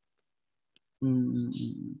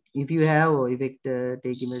 if you have effect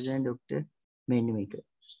take medicine doctor මෙන්න මේක.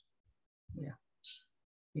 yeah.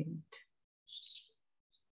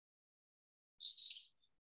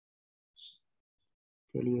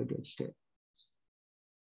 tell your doctor.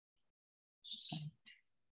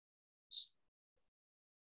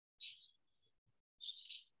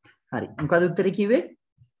 හරි. මොකද උත්තරේ කිව්වේ?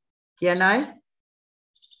 කියන්න ආයේ?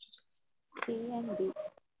 C and B.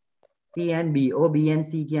 C and B. O B and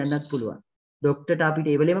C කියන්නත් පුළුවන්. ඩොක්ටර්ට අපිට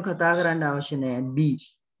ඒ වෙලෙම කතා කරන්න අවශ්‍ය නැහැ. B.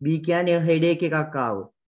 B කියන්නේ headache එකක් ආවොත්.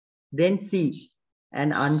 Then C.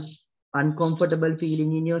 an uncomfortable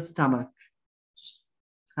feeling in your stomach.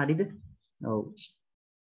 හරිද? ඔව්.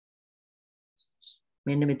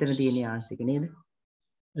 මෙන්න මෙතන තියෙන ආන්සර් එක නේද?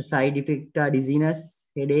 The side effect are dizziness,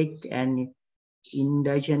 headache and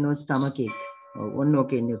indigestion of stomach ache. ඔන්න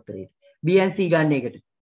ඕකේ ඉන්නේ උත්තරේ. B and C ගන්න එකට.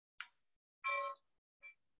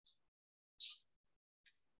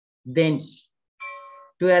 Then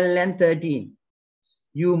 12 and 13.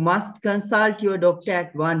 You must consult your doctor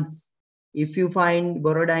at once if you find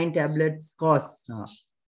borodine tablets cause.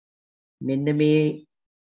 මෙන්න මේ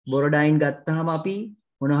borodine ගත්තාම අපි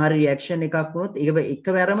මොන හරි රියැක්ෂන් එකක් වුණොත් ඒක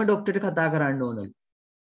එකවරම ડોක්ටර්ට කතා කරන්න ඕනලු.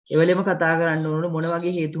 ඒ වෙලෙම කතා කරන්න ඕනලු මොන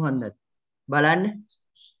වගේ හේතු හන්දද? බලන්න.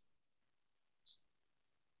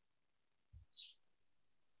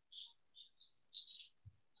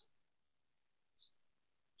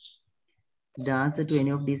 The answer to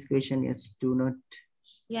any of these questions is do not.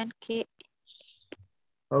 E and K.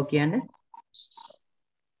 Okay, and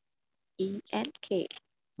E and K.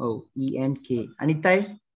 oh, E and K.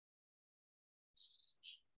 Anitai.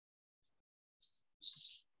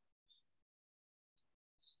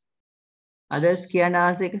 Others කියන්න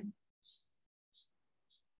ආස එක.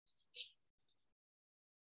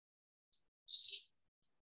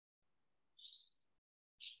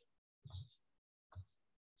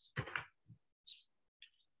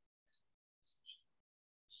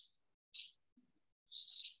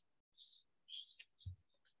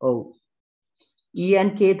 ඔව් E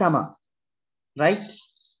and K තමයි right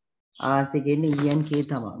ආන්සර් කියන්නේ E and K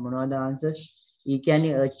තමයි මොනවද answers E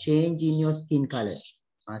කියන්නේ a change in your skin color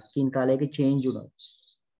skin color එක change වුණා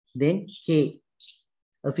then K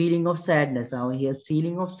a feeling of sadness now here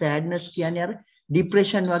feeling of sadness කියන්නේ අර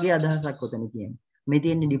depression වගේ අදහසක් උතන කියන්නේ මේ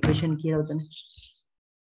තියෙන්නේ depression කියලා උතන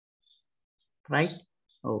right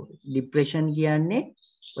ඔව් depression කියන්නේ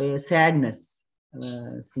ඔය sadness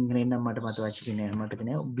සිංහලෙන් නම් මට මතක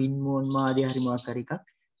නෑ බින්මෝන්මාදී හරි මොකක් හරි එකක්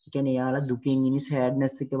ඒ කියන්නේ යාලා දුකෙන් ඉන්නේ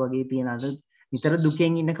sadness එක වගේ තියෙන අද විතර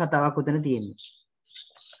දුකෙන් ඉන්න කතාවක් උතන තියෙන්නේ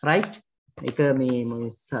right ඒක මේ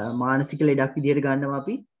මානසික ලෙඩක් විදියට ගන්නවා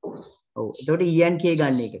අපි ඔව් එතකොට E and K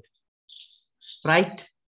ගන්න එකට right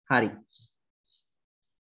හරි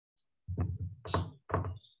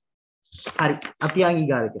හරි අපි යන්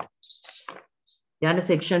ඊගාවට යන්න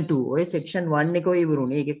section 2 ඔය section 1 එක ඔය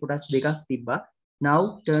ඉවරුනේ ඒකේ කොටස් දෙකක් තිබ්බා now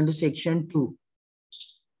turn to section 2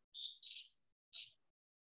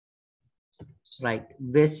 right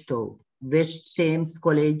West Thames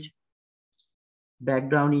College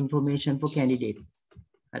background information for candidates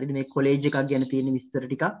හරිද මේ college එකක් ගැන තියෙන විස්තර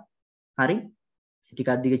ටිකක් හරි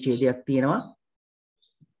ටිකක් දිග ඡේදයක් තියෙනවා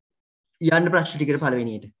යන්න ප්‍රශ්න ටිකට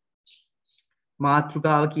පළවෙනියට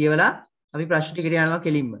මාතෘකාව කියවලා අපි ප්‍රශ්න ටිකට යනවා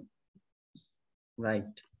කෙලින්ම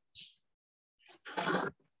right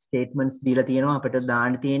statements දීලා තියෙනවා අපිට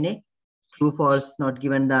දාන්න තියෙන්නේ true false not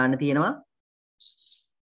given දාන්න තියෙනවා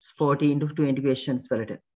 14 to 20 questions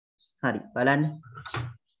වලට හරි බලන්න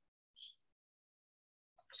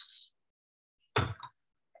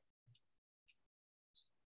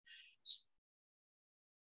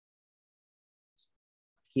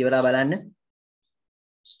කියවලා බලන්න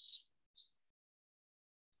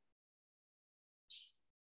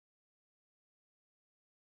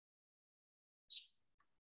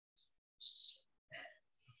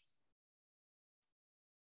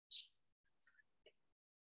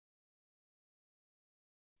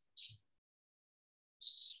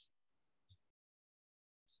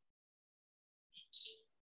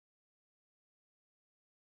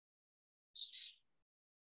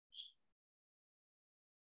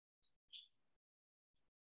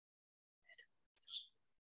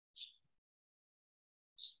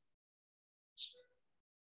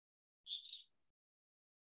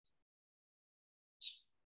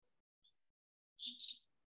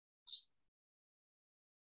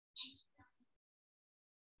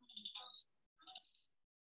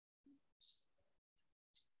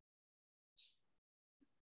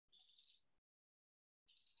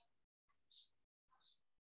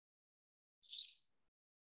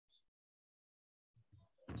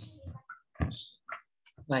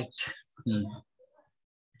right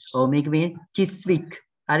ඔව් මේක මේ චිස්වික්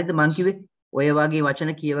හරිද මං කිව්වේ ඔය වගේ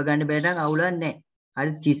වචන කියව ගන්න බැහැ නම් අවුලක් නැහැ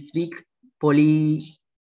හරි චිස්වික්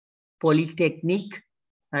පොලිටෙක්නික්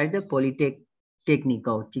හරිද පොලිටෙක්නික්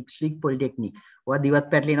ඔව් චිස්වික් පොලිටෙක්නික් ඔයා දිවත්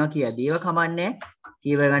පැටලෙනවා කියද්දී ඒව කමන්නේ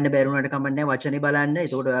කියව ගන්න බැරුණාට කමන්නේ වචනේ බලන්න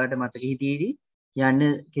එතකොට ඔයාලට මතක හිතීවි යන්න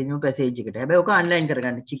කිසිම පැසේජ් එකට හැබැයි ඔක අන්ලයින්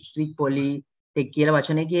කරගන්න චිස්වික් පොලිටෙක් කියලා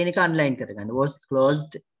වචනේ කියන එක අන්ලයින් කරගන්න was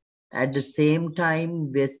closed at the same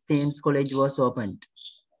time West Thames College was opened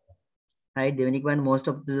right දෙවෙනි එක බලන්න most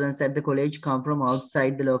of the students at the college come from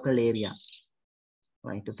outside the local area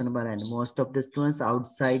right උතන බලන්න most of the students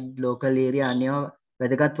outside local area අනිවා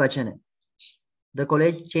වැදගත් වචන the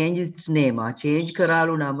college changed its name change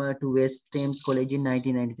කරාලු නම to West Thames College in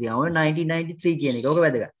 1993 1993 කියන එක ඕක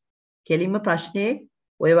වැදගත් කෙලින්ම ප්‍රශ්නේ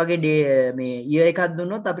ඔය වගේ මේ year එකක්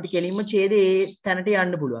දුන්නොත් අපිට කෙලින්ම ඡේදේ ඒ තැනට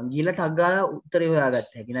යන්න පුළුවන් ගිහලා ටග් ගාලා උත්තරේ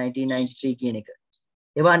හොයාගත්ත හැකි 1993 කියන එක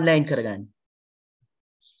ඒව අන්ලයින් කරගන්න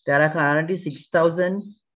there are currently 6000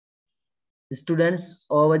 students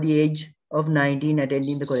over the age of 19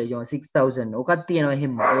 attending the college 6000 ඔකක් තියෙනවා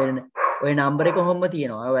එහෙම ඔය නම්බර එක කොහොම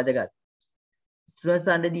තියෙනවා ඔය වැදගත් students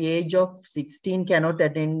under the age of 16 cannot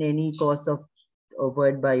attend any course of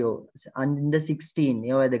offered by under 16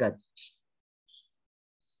 ඒව වැදගත්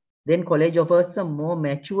then college offers a more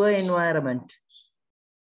mature environment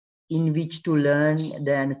in which to learn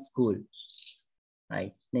than school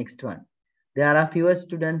right next one there are fewer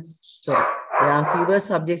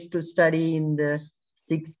subjects to study in the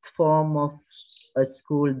 6th form of a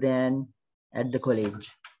school than at the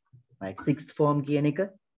college right 6th form කියන එක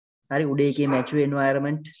හරි උඩ එකේ mature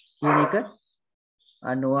environment කියන එක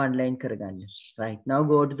අනෝ online කරගන්න right now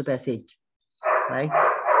go to the passage right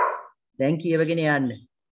දැන් කියවගෙන යන්න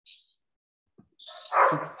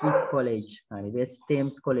Chickswick College West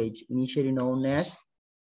Thames College initially known as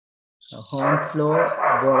Hounslow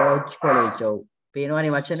Borough College පේනවනේ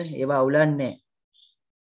වචන ඒවා අවුලන්නේ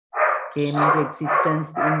came into existence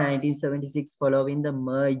in 1976 following the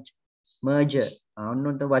merger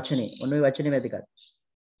ඔන්න වචනේ. ඔන්න ඔය වචනේ වැදගත්.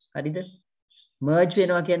 හරිද? merge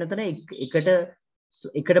වෙනවා කියන්නේ උතන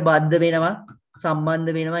එකට බද්ධ වෙනවා,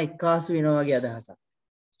 සම්බන්ධ වෙනවා, එකාසු වෙනවා වගේ අදහසක්.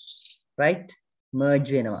 right?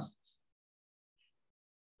 merge වෙනවා.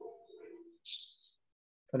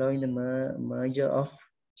 following the merger of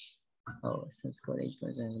since college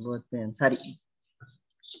and both parents. හරි.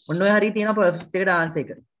 ඔන්න ඔය හරිය තියෙනවා first එකට answer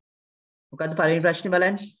එක. මොකද්ද පළවෙනි ප්‍රශ්නේ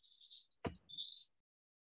බලන්න.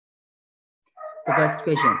 The first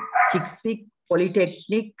question. Chickswick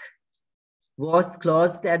Polytechnic was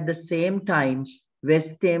closed at the same time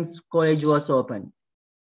West Thames College was opened.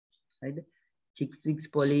 Right? Chickswick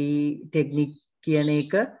Polytechnic කියන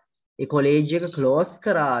එක ඒ college එක close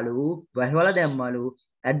කරාලු වහවලා දැම්මලු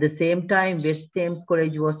at the same time West Thames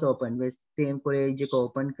College was opened. West Thames College එක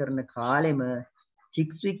open කරන කාලෙම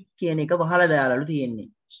Chickswick කියන එක වහලා දාලාලු තියෙන්නේ.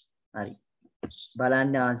 හරි.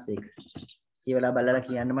 බලන්න answer එක. කියලා බලලා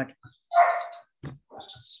කියන්න මට.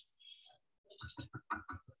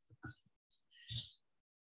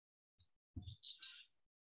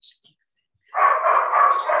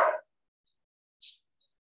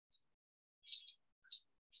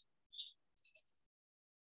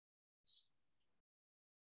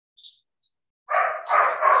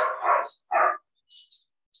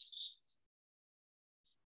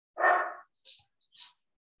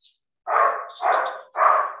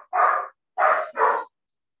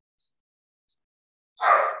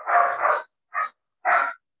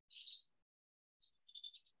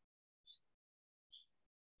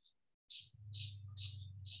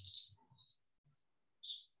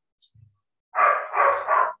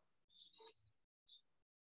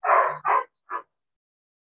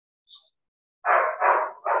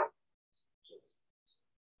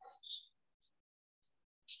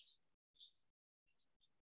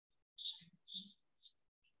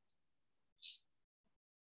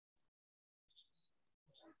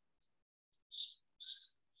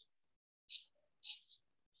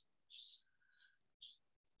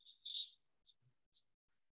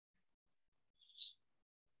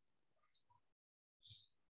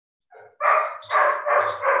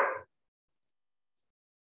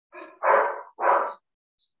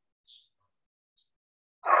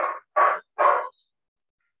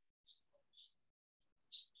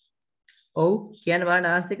 ඔව් කියන්න බලන්න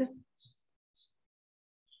answer එක.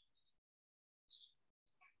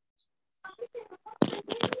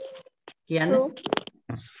 කියන්න.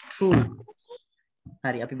 True.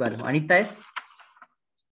 හරි අපි බලමු. අනිත් අය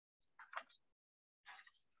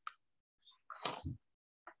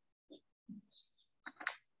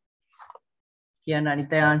කියන්න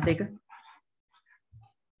අනිත් අය answer එක.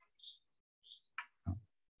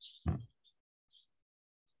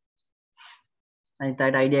 අනිත්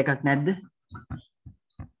අයට idea එකක් නැද්ද?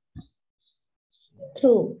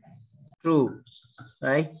 True. True.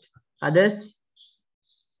 Right? Others?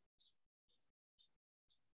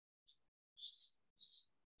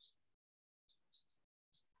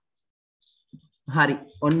 හරි.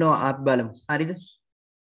 ඔන්න අපි බලමු. හරිද?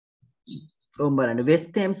 ඔව් බලන්න.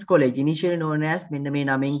 West Thames College, initially known as මෙන්න මේ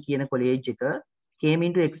නමෙන් කියන college එක came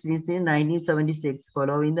into existence in 1976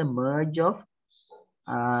 following the merge of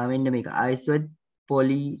මෙන්න මේක IELTS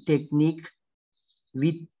Polytechnic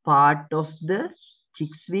with part of the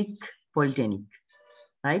Chickswick Polytechnic.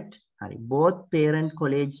 Right? Hari. Both parent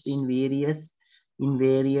colleges in various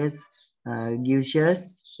givers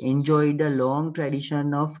enjoyed a long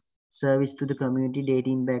tradition of service to the community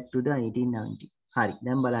dating back to the 1890. හරි.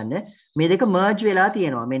 දැන් බලන්න මේ දෙක merge වෙලා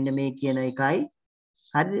තියෙනවා. මෙන්න මේ කියන එකයි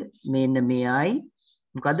හරිද? මෙන්න මෙයයි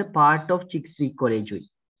මොකද්ද part of Chickswick College උයි.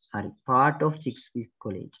 හරි. part of Chickswick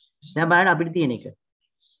College. දැන් බලන්න අපිට තියෙන එක.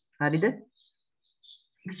 හරිද?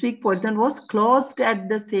 Chickswick Polytechnic was closed at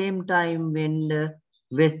the same time when the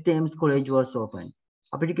West Thames College was opened.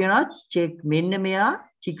 අපිට කියනවා check මෙන්න මෙයා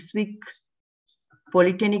Chickswick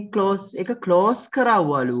Polytechnic close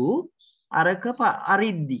කරවලු අරක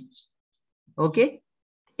අරිද්දි. Okay?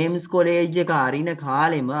 Thames College එක අරින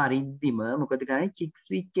කාලෙම අරිද්දිම මොකද කරන්නේ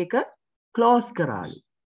Chickswick එක close කරාලු.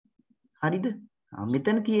 හරිද?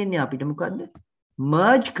 මෙතන තියෙන්නේ අපිට මොකද්ද?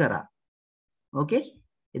 merge කරා. Okay?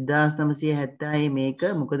 1970 මේක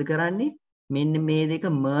මොකද කරන්නේ? මෙන්න මේ දෙක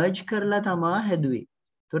merge කරලා තමා හැදුවේ.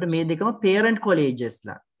 එතකොට මේ දෙකම parent colleges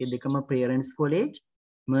ලා. මේ දෙකම parents college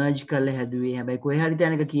merge කරලා හැදුවේ. හැබැයි කොහේ හරි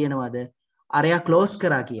තැනක කියනවාද අරයා close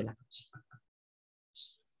කරා කියලා.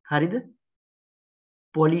 හරිද?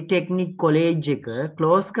 Polytechnic college එක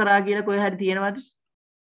close කරා කියලා කොහේ හරි තියෙනවද?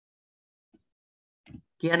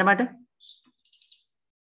 කියන්න මට.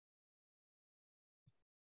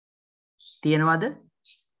 තියෙනවද?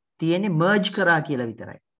 තියෙන්නේ merge කරා කියලා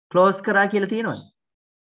විතරයි. close කරා කියලා තියෙනවද?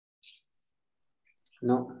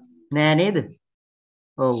 No. නෑ නේද?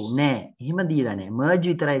 ඔව් නෑ. එහෙම දීලා නෑ. merge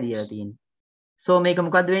විතරයි දීලා තියෙන්නේ. so මේක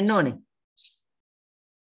මොකද්ද වෙන්න ඕනේ?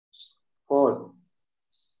 False.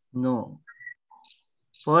 no.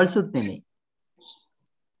 false උත් නෙමෙයි.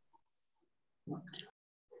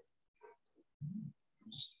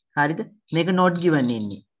 හරිද? මේක not given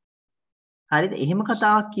ඉන්නේ. හරිද? එහෙම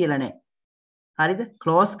කතාවක් කියලා නෑ. හරිද?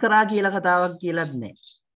 close කරා කියලා කතාවක් කියලාත් නෑ.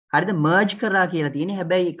 හරිද? merge කරා කියලා තියෙන්නේ.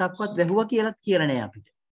 හැබැයි එකක්වත් වැහුවා කියලාත් කියලා නෑ අපිට.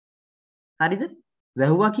 හරිද?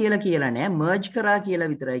 වැහුවා කියලා නෑ. merge කරා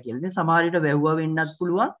කියලා විතරයි කියලා. ඉතින් සමහර විට වැහුවා වෙන්නත්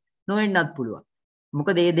පුළුවන්, නොවෙන්නත් පුළුවන්.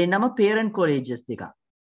 මොකද මේ දෙන්නම parent colleges දෙකක්.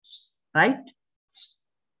 right?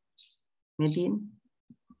 මේ තියෙන්නේ.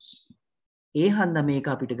 ඒ හන්දා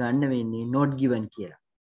මේක අපිට ගන්න වෙන්නේ not given කියලා.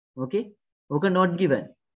 okay? ඕක not given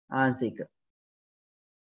answer එක.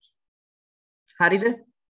 හරිද?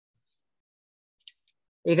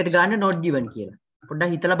 ඒකට ගන්න not given කියලා.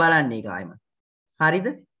 පොඩ්ඩක් හිතලා බලන්න ඒක ආයෙම. හරිද?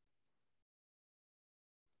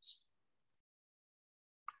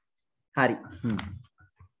 හරි.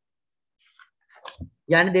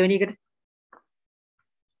 යන්න දෙවෙනි එකට.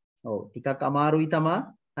 ඔව් ටිකක් අමාරුයි තමා.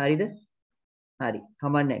 හරිද? හරි.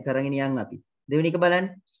 කමන්නේ කරගෙන යන්න අපි. දෙවෙනි එක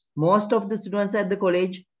බලන්න. Most of the students at the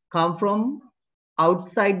college come from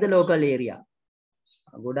outside the local area.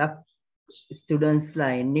 ගොඩක් students ලා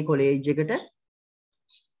එන්නේ college එකට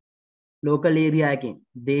local area එකෙන්.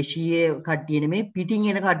 දේශීය කට්ටිය නෙමෙයි පිටින්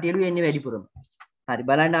එන කට්ටියලු එන්නේ වැඩිපුරම. හරි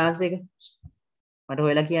බලන්න ආන්සර් එක. මට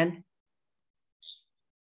හොයලා කියන්න.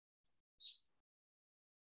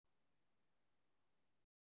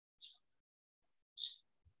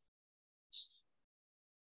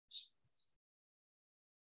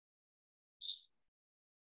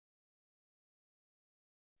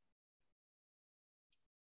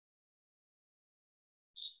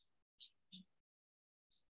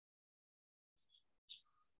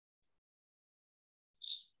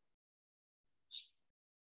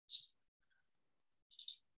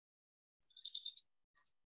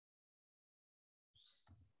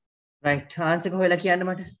 right ආන්සර් එක හොයලා කියන්න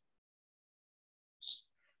මට.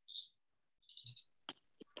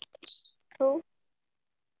 True.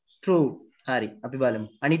 true. හරි අපි බලමු.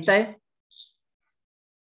 අනිත් අය?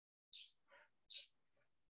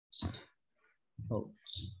 ඔව්.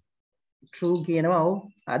 true කියනවා. ඔව්.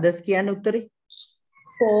 others කියන්න උත්තරේ?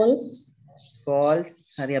 false. false.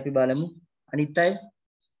 හරි අපි බලමු. අනිත් අය?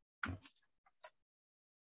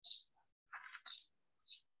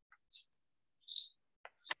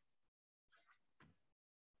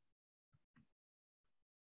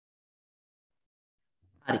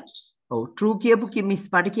 හරි. ඔව් true කියපු මිස්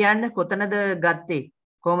මට කියන්න කොතනද ගත්තේ?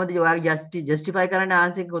 කොහොමද ඔයාගේ justify කරන්න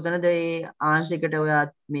ආන්සර් එක කොතනද ඒ ආන්සර් එකට ඔයා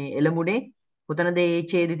මේ එළමුනේ? කොතනද ඒ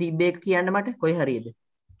ඡේදෙ තිබ්බේ එක කියන්න මට. කොයි හරියද?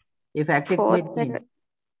 ඒ ෆැක්ට් එක කොහෙද තියෙන්නේ?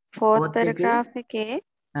 Fourth paragraph එකේ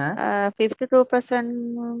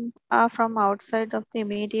 52% are from outside of the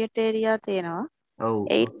immediate area තියෙනවා. ඔව්.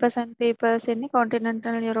 8% peoples ඉන්නේ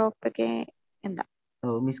continental Europe එකේ ඉඳන්.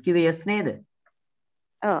 ඔව් මිස් කිව්වේ yes නේද?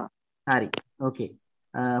 ඔව්. හරි. okay.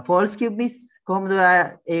 false cube මිස් කොහොමද ඔයා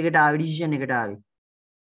ඒකට ආවේ decision එකට ආවේ?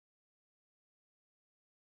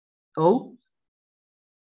 ඔව්.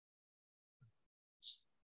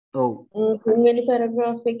 ඔව්. තුන්වෙනි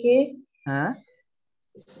paragraph එකේ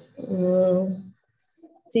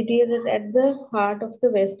situated at the heart of the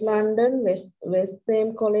West London, West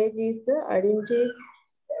Thames College is the identity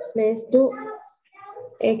place to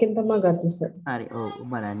ඒකෙන් තමයි ගත්තේ සර්. හරි. ඔව්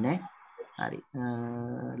බලන්න. හරි.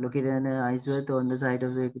 located in Iceworth on the side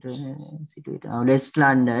of the situated West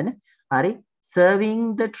London. හරි. serving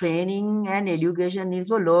the training and education needs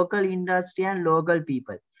for local industry and local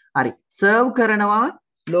people. හරි. serve කරනවා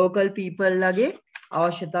local people ලගේ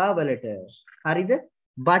අවශ්‍යතාවලට. හරිද?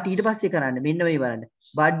 but ඊට පස්සේ කරන්න මෙන්න මේ බලන්න.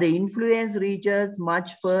 but the influence reaches much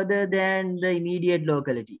further than the immediate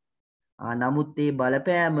locality. නමුත් ඒ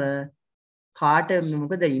බලපෑම කාට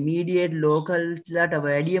මොකද immediate locals ලාට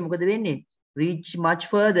වැඩිය මොකද වෙන්නේ? reach much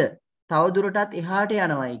further. තවදුරටත් එහාට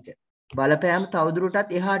යනවා ඒක. බලපෑම තවදුරටත්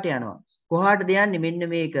එහාට යනවා. කොහාටද යන්නේ? මෙන්න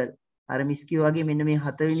මේක. අර මිස් කිව්වා වගේ මෙන්න මේ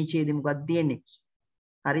හතරවෙනි ඡේදෙ මොකක්ද තියෙන්නේ?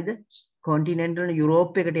 හරිද? continental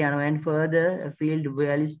Europe එකට යනවා and further field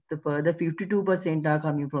where is the further 52% are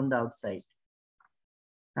coming from the outside.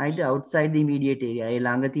 right? outside the immediate area. ඒ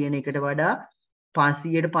ළඟ තියෙන එකට වඩා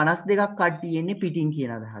 552ක් කට්ටිය එන්නේ පිටින්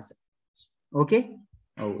කියන අදහස. okay?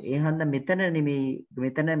 ඔව් ඒ හන්ද මෙතන නෙමෙයි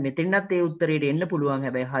මෙතනත් ඒ උත්තරේට එන්න පුළුවන්.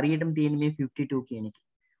 හැබැයි හරියටම තියෙන්නේ මේ 52 කියන එක.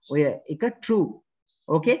 ඔය එක true.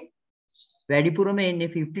 okay? වැඩිපුරම එන්නේ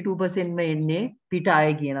 52%ම එන්නේ පිට අය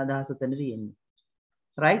කියන අදහස උතන තියෙන්නේ.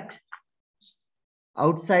 right?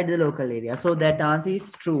 outside the local area. So that answer is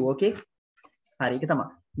true. okay? හරි ඒක තමයි.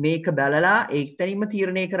 මේක බලලා ඒකතනින්ම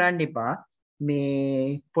තීරණය කරන්න එපා.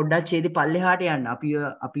 මේ පොඩ්ඩක් ඡේදෙ පල්ලෙහාට යන්න.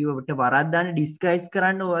 අපිවට වරද්දාන්න ඩිස්ගයිස්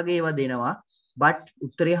කරන්න ඔයගේ ඒවා දෙනවා. බට්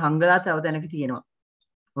උත්තරේ හංගලා තව තැනක තියෙනවා.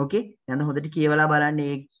 ඕකේ? යන්න හොඳට කියවලා බලන්න.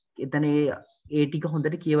 එතන ඒ ටික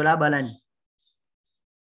හොඳට කියවලා බලන්න.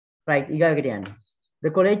 right ඊගාවට යන්න.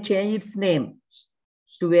 The college changed its name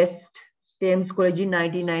to West Thames College in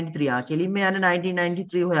 1993. කෙලින්ම යන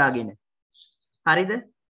 1993 හොයාගෙන. හරිද?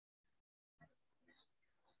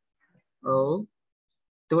 ඔව්.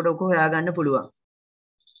 එතකොට ඔක හොයාගන්න පුළුවන්.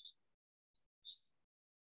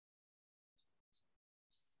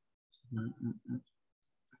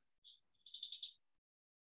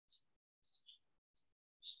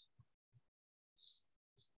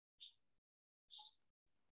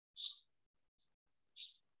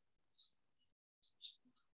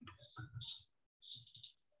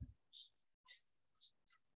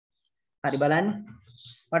 හරි බලන්න.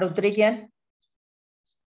 මට උත්තරේ කියන්න.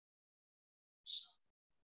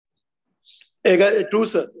 ඒක true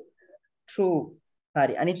sir. True.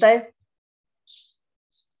 හරි. අනිත් අය?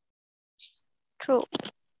 True.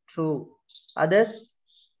 True. Others?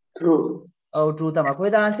 True. ඔව් true තමයි.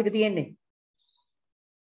 කොහෙද ආන්සර් එක තියෙන්නේ?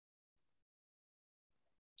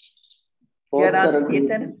 Fourth කියලා paragraph.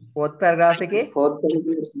 තියෙන fourth paragraph එකේ Fourth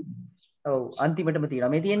paragraph. ඔව් අන්තිමටම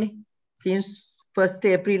තියෙනවා. මේ තියෙන්නේ since 1st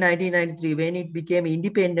April 1993 when it became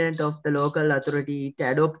independent of the local authority it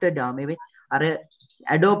adopted අර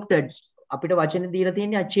adopted අපිට වචන දීලා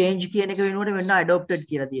තියෙන්නේ change කියන එක වෙනුවට වෙන adopted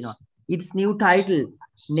කියලා තියෙනවා. its new title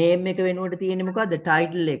name එක වෙනුවට තියෙන්නේ මොකද්ද?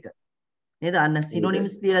 title එක. නේද? අන්න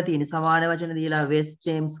synonyms දීලා තියෙන්නේ. සමාන වචන දීලා West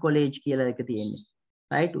Thames College කියලා එක තියෙන්නේ.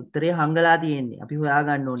 right? උත්තරේ හංගලා තියෙන්නේ. අපි හොයා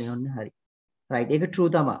ගන්න ඕනේ. ඔන්න හරි. right. ඒක true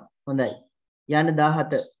තමයි. හොඳයි. යන්න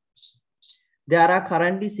 17. There are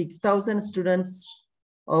currently 6,000 students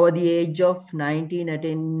over the age of 19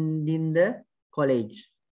 attending the college.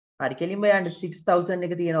 හරි කෙලින්ම යන්න 6,000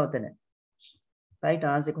 එක තියෙනවා උතන. right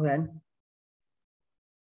answer එක හොයන්න.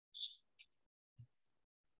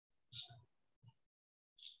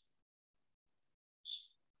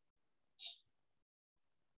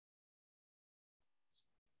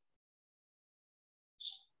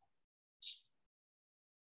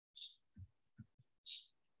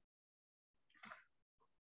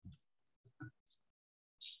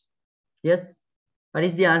 Yes. What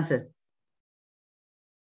is the answer?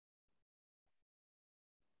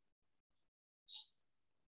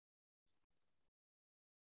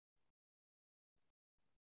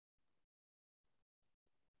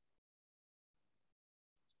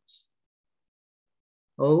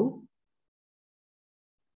 Oh.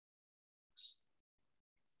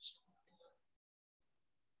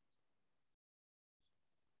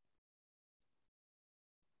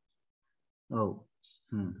 Oh.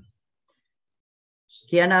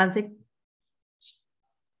 කියන ආන්සර්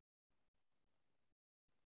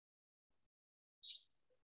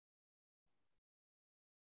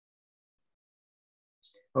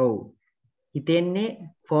ඔව් හිතෙන්නේ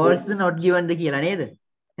false ද not given ද කියලා නේද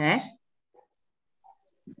ඈ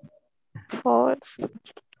False.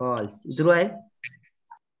 false ඉතුරු අය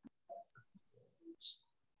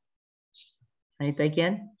අනිත් අය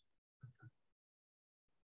කියන්නේ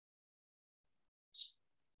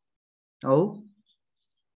ඔව්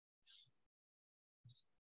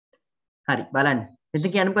හරි බලන්න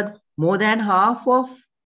මෙතන කියන්නේ මොකද්ද more than half of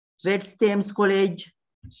West Thames College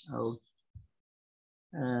ඔව්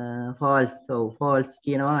false so false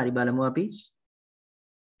කියනවා හරි බලමු අපි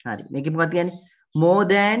හරි මේකේ මොකක්ද කියන්නේ more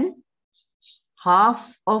than half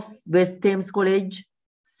of West Thames College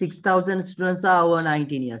 6,000 students are over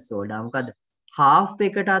 19 years old මොකද්ද half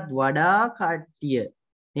එකටත් වඩා කට්ටිය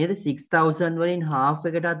නේද 6,000 වලින් half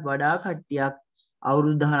එකටත් වඩා කට්ටියක්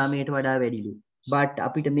අවුරුදු 19ට වඩා වැඩිලු but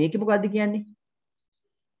අපිට මේකේ මොකද්ද කියන්නේ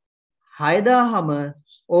 6,000ම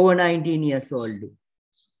over 19 years old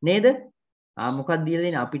නේද මොකක්ද දීලා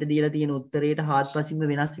තියෙන්නේ අපිට දීලා තියෙන උත්තරේට හාත්පසින්ම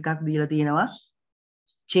වෙනස් එකක් දීලා තියෙනවා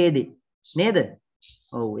ඡේදේ නේද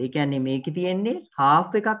ඔව් ඒ කියන්නේ මේකේ තියෙන්නේ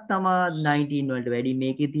half එකක් තමයි 19 වලට වැඩි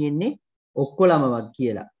මේකේ තියෙන්නේ ඔක්කොලම වක්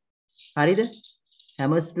කියලා හරිද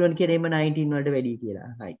හැම ස්ටුඩන්ට් කෙනෙක්ම 19 වලට වැඩි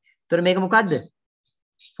කියලා right ඒතර මේක මොකද්ද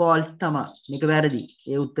false තමයි මේක වැරදි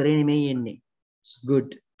ඒ උත්තරේ නෙමෙයි එන්නේ good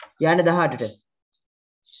යන්න 18ට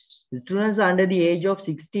students under the age of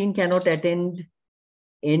 16 cannot attend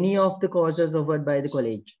any of the courses offered by the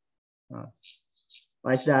college.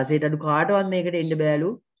 වයස 16ට අඩු කාටවත් මේකට එන්න බෑලු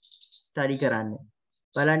ස්ටඩි කරන්න.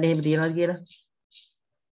 බලන්න එහෙම තියනවද කියලා.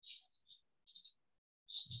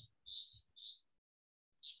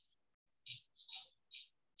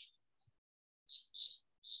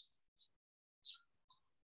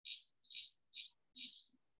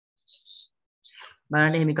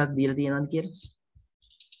 බලන්න එහෙම එකක් දීලා තියෙනවද කියලා.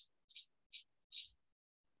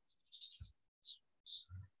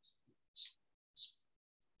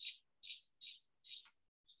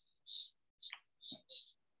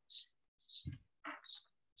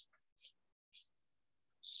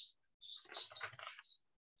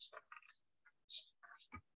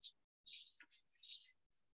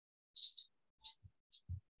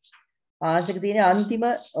 ආන්සර් එක තියෙන්නේ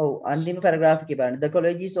අන්තිම පැරග්‍රාෆ් එකේ බලන්න. The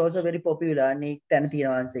college is also very popular. අනේ තැන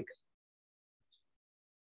තියෙන ආන්සර් එක.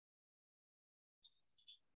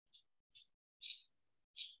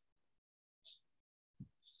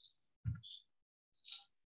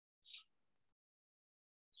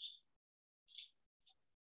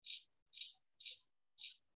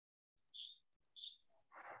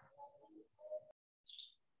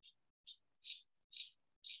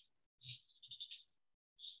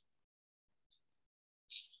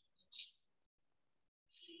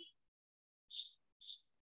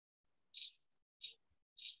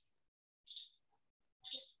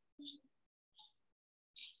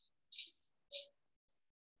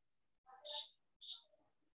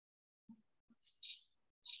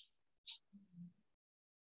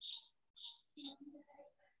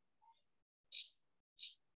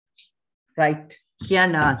 right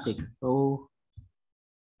කියන්න ආන්සර් එක. ඔව්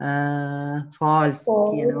false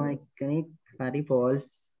කියනවා එක්කෙනෙක්. හරි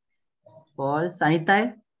false අනිත් අය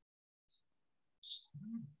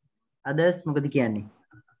others මොකද කියන්නේ?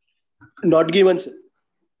 not given sir.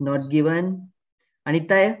 not given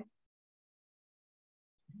අනිත් අය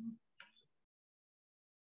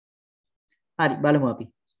හරි බලමු අපි.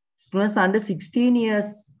 students under 16 years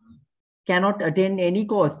cannot attend any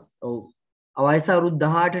course. ඔව් වයස අවුරුදු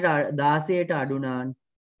 18ට 16ට අඩු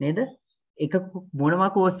නේද? එක මොනම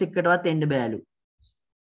කෝස් එකකටවත් එන්න බෑලු.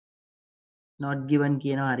 not given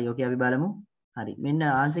කියනවා. හරි ඕකේ අපි බලමු. හරි මෙන්න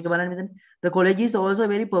ආන්සර් එක බලන්න මෙතන. The college is also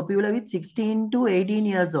very popular with 16 to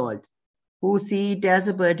 18 years old who see it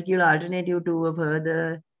as a particular alternative to a further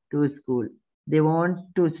to school. They want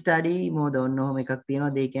to study more than ඔන්නෝම එකක්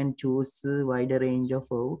තියෙනවා. They can choose wider range of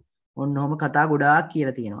ඔන්නෝම කතා ගොඩාක්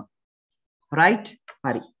කියලා තියෙනවා. right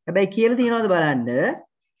හරි. හැබැයි කියලා තියෙනවද බලන්න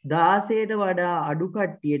 16ට වඩා අඩු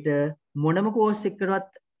කට්ටියට මොනම කෝස් එකකටවත්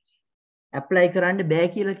ඇප්ලයි කරන්න බෑ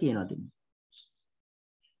කියලා කියනවා තින්නේ.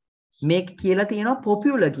 මේක කියලා තියෙනවා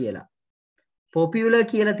පොපියුලර් කියලා. පොපියුලර්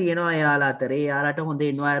කියලා තියෙනවා එයාලා අතරේ. එයාලට හොඳ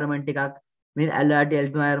එන්වයරන්මන්ට් එකක් මේ ඇලර්ට්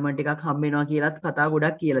එන්වයරන්මන්ට් එකක් හම්බ වෙනවා කියලාත් කතා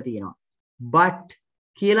ගොඩක් කියලා තියෙනවා. but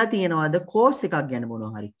කියලා තියෙනවද කෝස් එකක් ගැන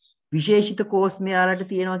මොනවා හරි විශේෂිත කෝස් මෙයාලට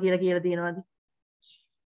තියෙනවා කියලා තියෙනවද?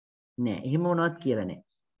 නෑ. එහෙම මොනවත් කියලා නෑ.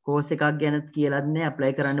 කෝස් එකක් ගැන කියලාත් නෑ.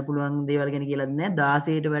 ඇප්ලයි කරන්න පුළුවන් දේවල් ගැන කියලාත් නෑ.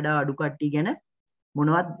 16ට වඩා අඩු කට්ටිය ගැන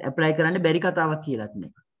මොනවත් ඇප්ලයි කරන්න බැරි කතාවක් කියලාත්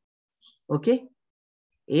නෑ. ඕකේ?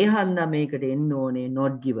 ඒ හන්දා මේකට එන්න ඕනේ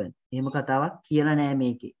not given. එහෙම කතාවක් කියලා නෑ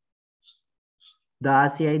මේකේ.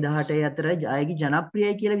 16යි 18යි අතර අයගේ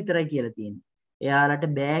ජනප්‍රියයි කියලා විතරයි කියලා තියෙන්නේ. එයාලට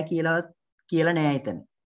බෑ කියලා නෑ එතන.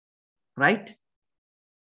 right?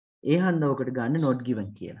 ඒ හන්දා ඔකට ගන්න not given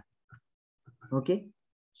කියලා. okay?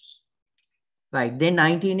 right then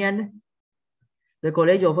 19 යන්න. The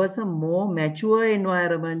college offers a more mature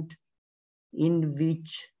environment in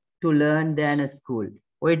which to learn than a school.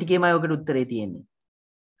 ඔය ටිකේමයි ඔකට උත්තරේ තියෙන්නේ.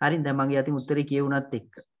 හරිද? දැන් මගේ අතින් උත්තරේ කියවුණත්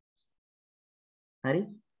එක්ක. හරි?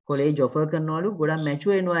 college offer කරනවලු ගොඩක්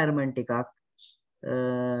mature environment එකක්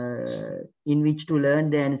in which to learn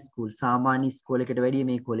than school. සාමාන්‍ය ඉස්කෝලේකට වැඩිය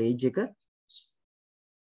මේ college එක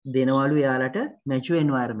දෙනවලු එයාලට mature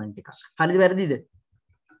environment එකක්. හරිද වැරදිද?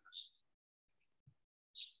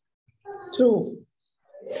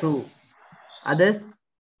 True. Others?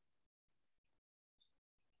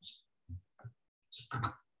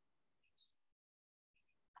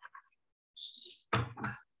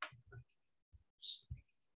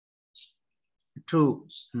 True.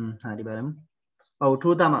 හරි බලමු. ඔව්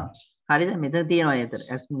true තමයි. හරිද? මෙතන තියෙනවා අතර.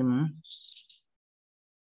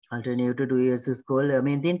 alternative to 2 years school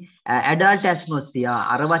මේ තියෙන adult atmosphere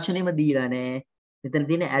අර වචනේම දීලා නෑ. මෙතන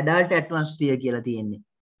තියෙන adult atmosphere කියලා තියෙන්නේ.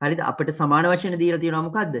 හරිද? අපිට සමාන වචන දීලා තියෙනවා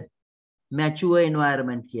මොකද්ද? mature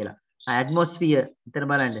environment කියලා. atmosphere මෙතන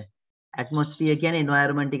බලන්න. atmosphere කියන්නේ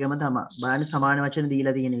environment එකම තමයි. බලන්න සමාන වචන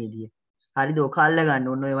දීලා තියෙන විදිය. හරිද? ඔක අල්ල ගන්න.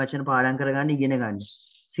 ඔන්න ඔය වචන පාඩම් කරගන්න ඉගෙන ගන්න.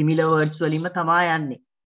 similar words වලින්ම තමයි යන්නේ.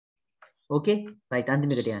 okay? right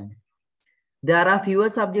අන්තිමකට යන්න. There are fewer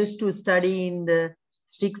subjects to study in the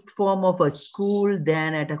 6th form of a school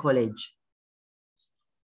than at a college.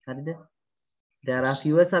 හරිද? There are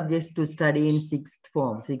fewer subjects to study in 6th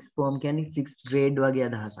form. 6th form කියන්නේ 6th grade වගේ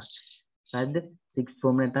අදහසක්. හරිද? 6th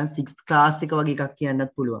form නැත්නම් 6th class එක වගේ එකක්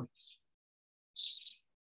කියන්නත් පුළුවන්.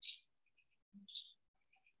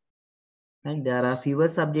 And there are fewer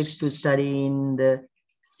subjects to study in the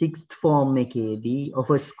sixth form of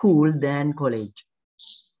a school than college.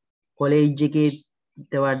 College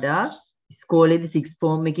වඩා ඉස්කෝලේදී sixth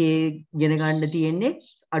form එකේ ඉගෙන ගන්න තියෙන්නේ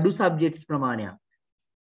අඩු subjects ප්‍රමාණයක්.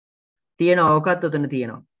 තියෙනවා ඕකත් උතන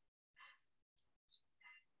තියෙනවා.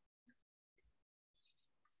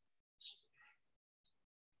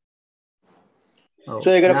 So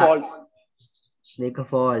ඒකට false. මේක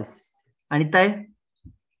false. අනිත් අය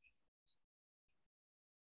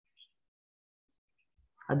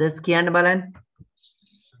others කියන්න බලන්න.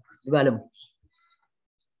 බලමු.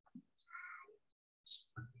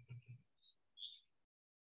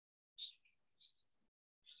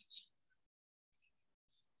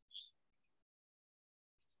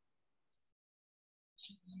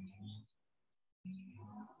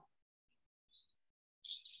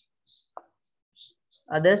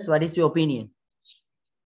 Others, what is your opinion?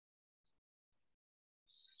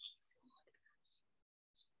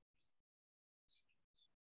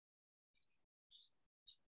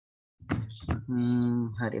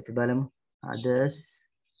 Hari අපි බලමු. Others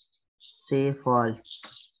say false.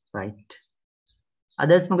 Right.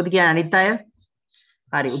 Others මොකද කියන්නේ අනිත් අය?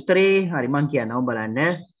 හරි උත්තරේ හරි මං කියනවා බලන්න.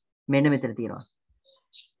 මෙන්න මෙතන තියෙනවා.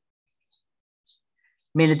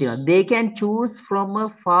 මෙන්න තියෙනවා. They can choose from a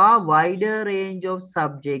far wider range of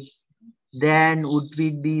subjects than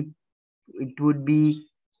it would be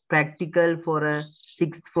practical for a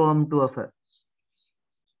sixth form to offer.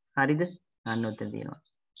 හරිද? අන්න උත්තර තියෙනවා.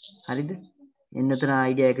 හරිද? එන්නතර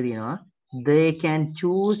idea එක තියෙනවා. They can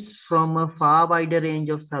choose from a far wider range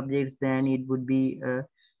of subjects than it would be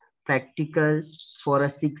practical for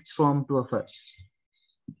a sixth form to offer.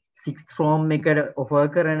 Sixth form එකට offer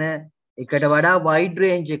කරන එකට වඩා wide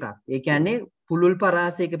range එකක්. ඒ කියන්නේ පුළුල්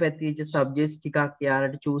පරාසයක පැතිරිච්ච subjects ටිකක්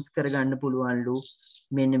යාලට choose කරගන්න පුළුවන්ලු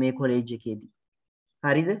මෙන්න මේ college එකේදී.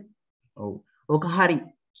 හරිද? ඔව්. ඕක හරි.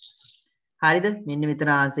 හරිද? මෙන්න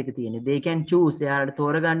මෙතන answer එක තියෙන්නේ. They can choose යාලට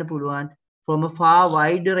තෝරගන්න පුළුවන් from a far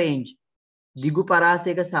wider range දිගු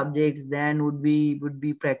පරාසයක subjects than would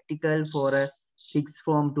be practical for a sixth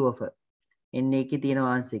form to offer. එන්න ඒකේ තියෙන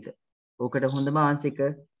answer එක. ඕකට හොඳම answer එක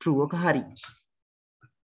true. ඕක හරි.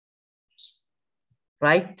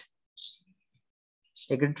 Right?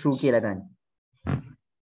 ඒක true කියලා ගන්න.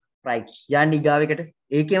 Right. යන්න ඊගාව එකට.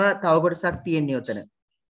 ඒකෙම තව කොටසක් තියෙන්නේ උතන.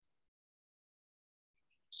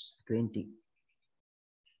 20.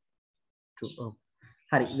 True. Oh.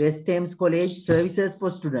 හරි. West Thames College services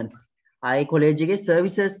for students. ආයේ college එකේ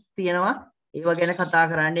services තියෙනවා. ඒව ගැන කතා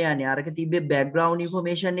කරන්න යන්නේ. අරක තිබ්බේ background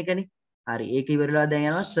information එකනේ. හරි. ඒක ඉවරලා දැන්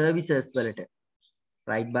යනවා services වලට.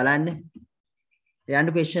 Right බලන්න.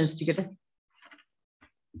 යන්න questions ටිකට.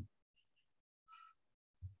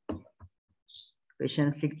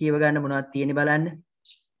 questions ටික කියව ගන්න මොනවද තියෙන්නේ බලන්න.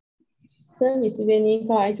 සර් 20 වෙනි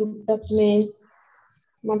එක ආයි චුට්ටක් මේ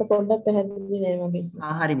මට පොඩ්ඩක් පැහැදිලි නෑ මගේ.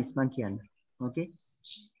 හරි මිස් මං කියන්න. Okay.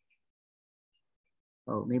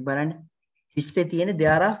 ඔව් මේ බලන්න. ඉස්සේ තියෙන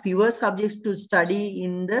there are fewer subjects to study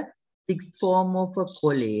in the sixth form of a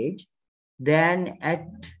college than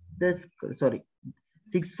at the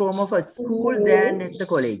sixth form of a school than at the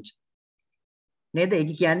college. නේද?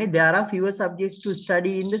 ඒක කියන්නේ there are fewer subjects to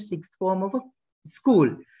study in the sixth form of a school.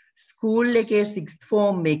 School එකේ sixth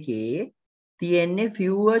form එකේ තියෙන්නේ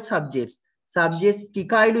fewer subjects. Subjects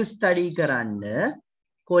ටිකයිලු study කරන්න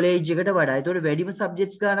college එකට වඩා. ඒතකොට වැඩිම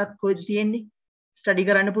subjects ගානක් කොහෙද තියෙන්නේ? study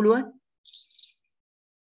කරන්න පුළුවන්?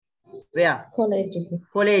 where? college එකේ.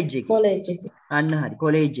 college එකේ. college එකේ. අන්න හරි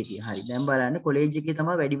college එකේ. හරි. දැන් බලන්න college එකේ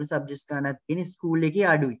තමයි වැඩිම subjects ගානක් තියෙන්නේ. school එකේ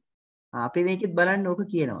අඩුයි. අපි මේකෙත් බලන්න ඕක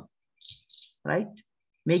කියනවා. right?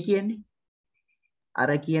 මේ කියන්නේ අර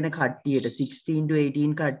කියන කට්ටියට 16 to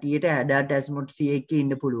 18 කට්ටියට adult atmosphere එකේ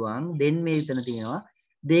ඉන්න පුළුවන්. then මේ විතර තියෙනවා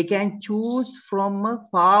they can choose from a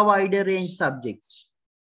far wider range subjects.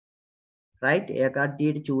 right? එය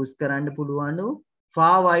කට්ටියට choose කරන්න පුළුවන්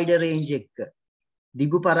far wider range එක.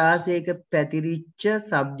 දිගු පරාසයක පැතිරිච්ච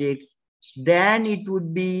subjects than it would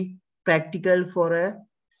be practical for a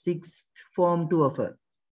sixth form to offer.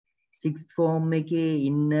 sixth form එකේ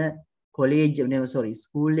ඉන්න college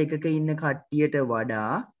school එකක ඉන්න කට්ටියට වඩා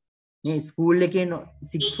මේ school එකේ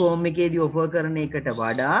sixth form එකේදී offer කරන එකට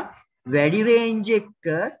වඩා වැඩි range එක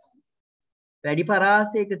වැඩි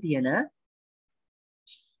පරාසයක තියෙන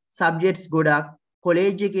subjects ගොඩක්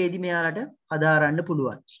college එකේදී මෙයාලට හදාරන්න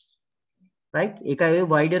පුළුවන්. right? ඒකයි ඔය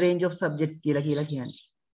wider range of subjects කියලා කියන්නේ.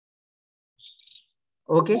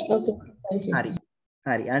 okay? හරි.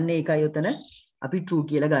 හරි. අන්න ඒකයි උතන අපි true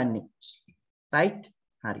කියලා ගන්නෙ. right?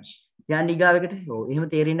 හරි. යන්න ඊගාවකට. ඔව් එහෙම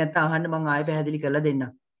තේරෙන්නේ නැත්නම් අහන්න මම ආයෙ පැහැදිලි කරලා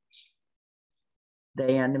දෙන්නම්.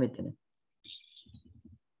 දැන් යන්න මෙතන.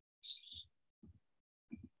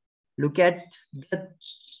 Look at the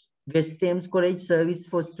West Thames College service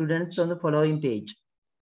for students on the following page.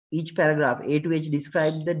 Each paragraph, A to H,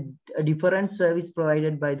 describe the different service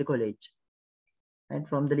provided by the college. And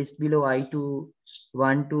from the list below, I to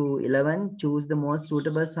 1 to 11, choose the most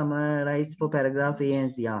suitable summarize for paragraph A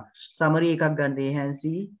and C. Summary එකක් ගන්න A and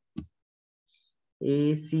C. A,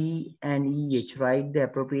 C and E, H. Write the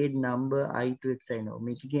appropriate number I to X, I know.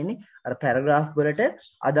 මේක කියන්නේ අර paragraph වලට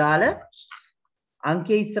අදාළ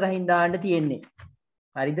අංකය ඉස්සරහින් දාන්න තියෙන්නේ.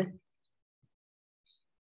 හරිද?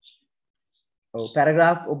 ඔව්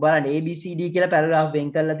paragraph ඔබ බලන්න A B C D කියලා paragraph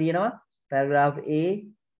වෙන් කරලා තියෙනවා. paragraph A,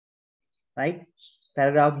 right?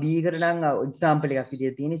 paragraph B එකට නම් example එකක්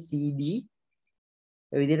විදියට තියෙන්නේ C D.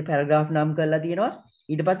 ඒ විදිහට paragraph නම් කරලා තියෙනවා.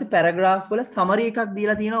 ඊට පස්සේ paragraph වල summary එකක්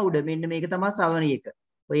දීලා තියෙනවා උඩ. මෙන්න මේක තමයි summary එක.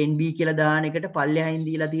 ඔය NB කියලා දාන එකට පල්ලෙහායින්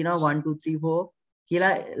දීලා තියෙනවා 1 2 3 4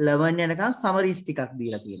 කියලා 11 යනකම් summaries ටිකක්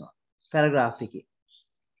දීලා තියෙනවා paragraph එකේ.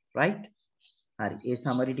 right? හරි. ඒ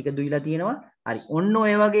summary ටික දීලා තියෙනවා. හරි. ඔන්න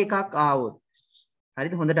ඔය වගේ එකක් ආවොත්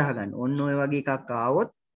හරිද? හොඳට අහගන්න. ඔන්න ඔය වගේ එකක්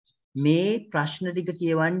ආවොත් මේ ප්‍රශ්න ටික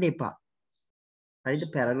කියවන්න එපා. හරිද?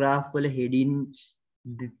 paragraph වල heading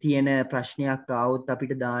තියෙන ප්‍රශ්නයක් ආවොත්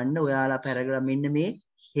අපිට දාන්න ඔයාලා paragraph මෙන්න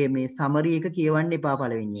මේ summary එක කියවන්න එපා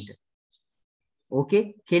පළවෙනියට. ඕකේ?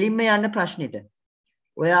 කෙලින්ම යන්න ප්‍රශ්නෙට.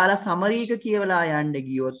 ඔයාලා summary එක කියවලා යන්න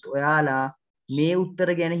ගියොත් ඔයාලා මේ උත්තර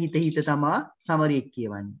ගැන හිත තමා summary එක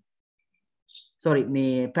කියවන්නේ. sorry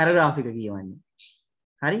මේ paragraph එක කියවන්නේ.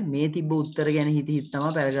 හරි? මේ තිබ්බ උත්තර ගැන හිත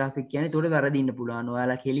තමා paragraph එක කියන්නේ. ඒතකොට වැරදින්න පුළුවන්.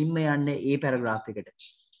 ඔයාලා කෙලින්ම යන්න ඒ paragraph එකට.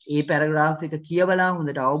 ඒ paragraph එක කියවලා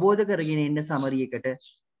හොඳට අවබෝධ කරගෙන එන්න summary එකට.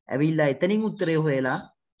 ඇවිල්ලා එතනින් උත්තරය හොයලා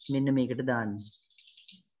මෙන්න මේකට දාන්න.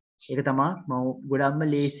 ඒක තමයි මම ගොඩක්ම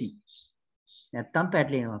ලේසි. නැත්තම්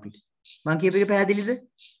පැටලෙනවා අපිට. මං කියපු එක පැහැදිලිද?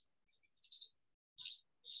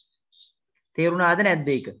 තේරුණාද නැද්ද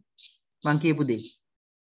ඒක? මං කියපු දේ.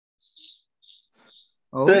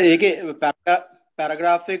 ඔව්. ඒකේ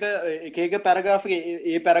paragraph එක paragraph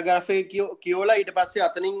ඒ paragraph එක කියවලා ඊට පස්සේ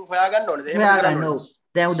අතනින් හොයාගන්න ඕනේද? එහෙම හොයාගන්න ඕන.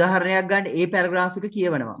 දැන් උදාහරණයක් ගන්න ඒ paragraph එක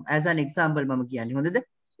කියවනවා. as an example මම කියන්නේ. හොඳද?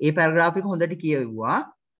 ඒ paragraph එක හොඳට කියවුවා.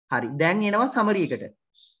 හරි. දැන් එනවා summary එකට.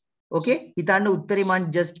 ඕකේ? හිතන්න උත්තරේ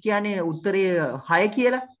මම just කියන්නේ උත්තරේ 6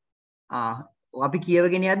 කියලා. අපි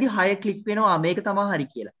කියවගෙන යද්දි 6 ක්ලික් වෙනවා. මේක තමයි හරි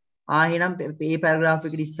කියලා. එහෙනම් මේ paragraph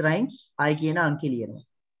එකට ඉස්සරහින් 6 කියන අංකය ලියනවා.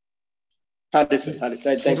 හරි සර්. හරි.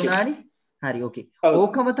 right. thank you. හරි. ඕකේ.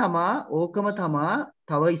 ඕකම තමා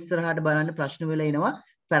තව ඉස්සරහට බලන්න ප්‍රශ්න වල එනවා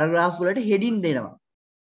paragraph වලට heading දෙනවා.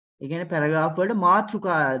 ඒ කියන්නේ paragraph වලට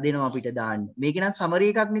මාතෘකා දෙනවා අපිට දාන්න. මේක නම් summary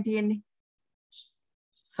එකක් නේ තියෙන්නේ.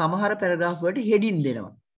 සමහර paragraph වලට heading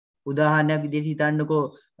දෙනවා. උදාහරණයක් විදිහට හිතන්නකෝ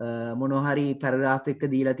මොනවා හරි paragraph එක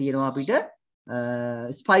දීලා තියෙනවා අපිට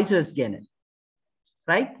spices ගැන.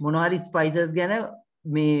 right? මොනවා හරි spices ගැන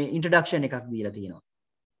මේ introduction එකක් දීලා තියෙනවා.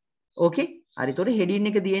 okay? හරි. ඒතකොට heading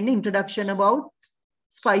එක තියෙන්නේ introduction about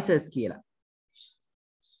spices කියලා.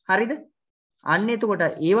 හරිද? අන්න එතකොට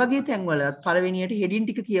ඒ වගේ තැන්වල පළවෙනියට heading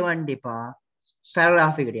ටික කියවන්න එපා.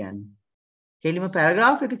 paragraph එකට යන්න. කෙලිම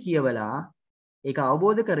paragraph එක කියවලා ඒක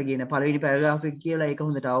අවබෝධ කරගෙන පළවෙනි paragraph එක කියලා ඒක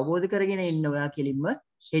හොඳට අවබෝධ කරගෙන ඉන්න ඔයා කෙලින්ම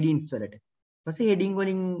headings වලට. ඊපස්සේ heading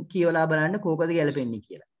වලින් කියවලා බලන්න කෝකද ගැලපෙන්නේ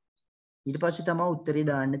කියලා. ඊට පස්සේ තමයි උත්තරේ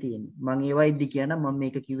දාන්න තියෙන්නේ. මම ඒවයිද්දි කියනවා මම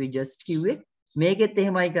මේක කිව්වේ just කිව්වේ. මේකෙත්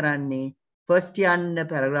එහෙමයි කරන්නේ. first යන්න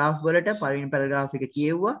paragraph වලට පළවෙනි paragraph එක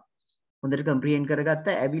කියෙව්වා. හොඳට comprehend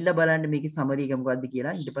කරගත්තා. ඇවිල්ලා බලන්න මේකේ summary එක මොකක්ද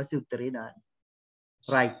කියලා. ඊට පස්සේ උත්තරේ දාන්න.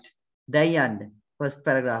 right. දැන් යන්න first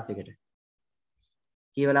paragraph එකට.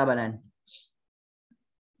 කියවලා බලන්න.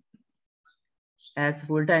 as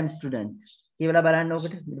full time student කියවලා බලන්න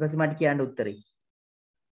ඕකට. ඊට පස්සේ මට කියන්න උත්තරේ.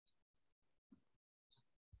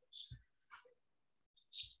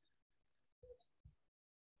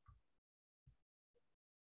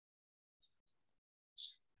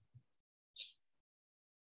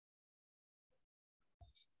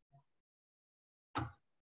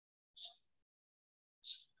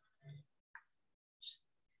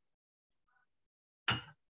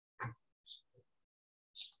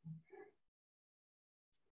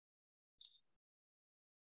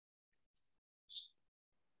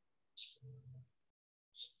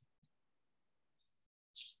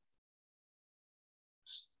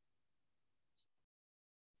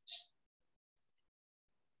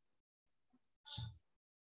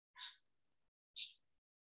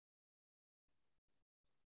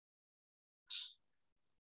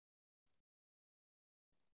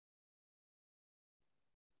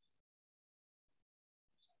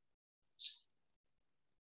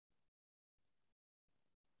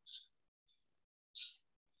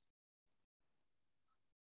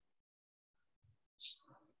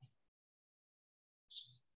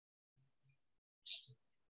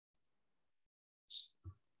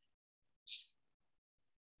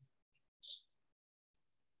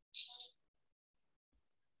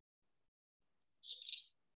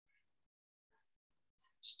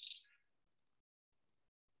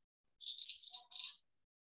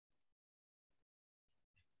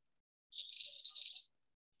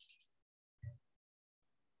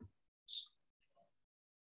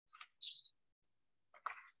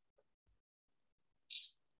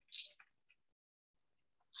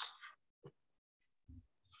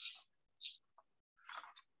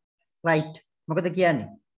 right මොකද කියන්නේ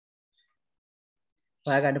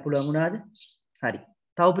හොයාගන්න පුළුවන් වුණාද හරි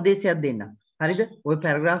තව උපදේශයක් දෙන්න හරිද ඔය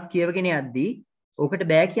පැරග්‍රාෆ් කියවගෙන යද්දී ඔකට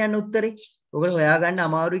බෑ කියන්න උත්තරේ ඔකට හොයාගන්න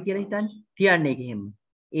අමාරුයි කියලා හිතන්නේ තියන්න ඒක හැම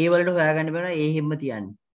A වලට හොයාගන්න බෑ A හැම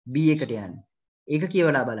තියන්න B එකට යන්න ඒක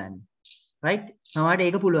කියවලා බලන්න right සමහරට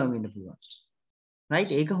ඒක පුළුවන් වෙන්න පුළුවන්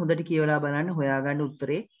right ඒක හොඳට කියවලා බලන්න හොයාගන්න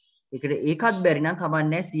උත්තරේ ඒකට ඒකත් බැරි නම්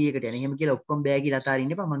කමන්නේ C එකට යන්න එහෙම කියලා ඔක්කොම බෑ කියලා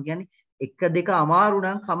අතාරින්න එපා මම කියන්නේ 1 2 අමාරු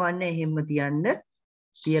නම් කමන්නේ එහෙම තියන්න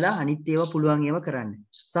තියලා අනිත් ඒවා පුළුවන් ඒවා කරන්න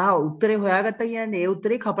සහ උත්තරේ හොයාගත්තා කියන්නේ ඒ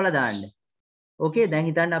උත්තරේ කපලා දාන්න ඕකේ දැන්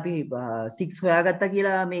හිතන්න අපි 6 හොයාගත්තා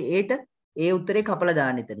කියලා මේ 8 ඒ උත්තරේ කපලා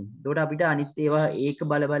දාන්න එතනින් එතකොට අපිට අනිත් ඒවා ඒක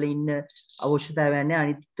බල බල ඉන්න අවශ්‍යතාවයක් නැහැ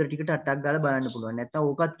අනිත් උත්තර ටික ටට්ටක් ගාලා බලන්න පුළුවන් නැත්තම්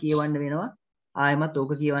ඕකත් කියවන්න වෙනවා ආයෙමත්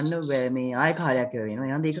ඕක කියවන්න මේ ආයෙ කාලයක්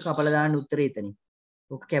වෙනවා එහෙනම් ඒක කපලා දාන්න උත්තරේ එතනින්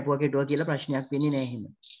ඕක කැපුවා කෙටුවා කියලා ප්‍රශ්නයක් වෙන්නේ නැහැ එහෙම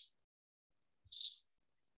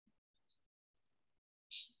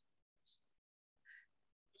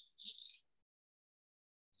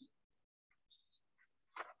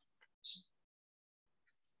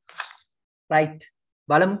right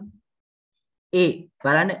බලමු A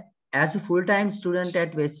බලන්න as a full time student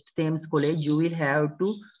at West Thames College you will have to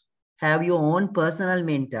have your own personal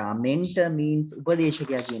mentor mentor means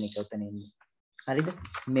උපදේශකයා කියන එක උතන එන්නේ හරිද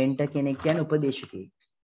mentor කෙනෙක් කියන්නේ උපදේශකයෙක්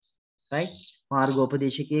right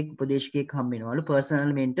මාර්ගෝපදේශකයෙක් හම්බ වෙනවලු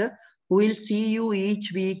personal mentor who will see you each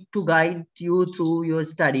week to guide you through your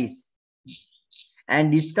studies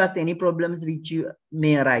and discuss any problems which you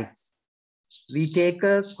may arise. We take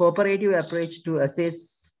a cooperative approach to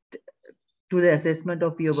the assessment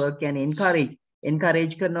of your work and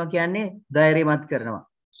encourage කරනවා කියන්නේ ධෛර්යමත් කරනවා.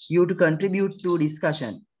 You to contribute to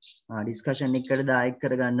discussion. discussion එකට දායක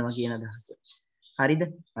කරගන්නවා කියන අදහස. හරිද?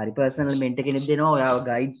 හරි personal mentor කෙනෙක් දෙනවා ඔයාව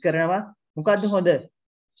guide කරනවා. මොකද්ද හොඳ?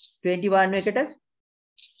 21 එකට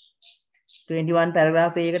 21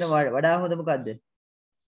 paragraph එකකට වඩා හොඳ මොකද්ද?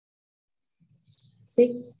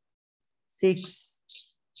 6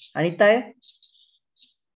 අනිත් අය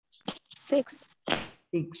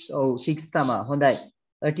 6 ඔව් 6 තමයි හොඳයි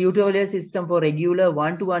a tutorial system for regular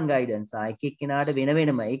one to one guidance එක එක්කෙනාට වෙන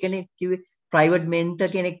වෙනම ඒ කියන්නේ කිව්වේ private mentor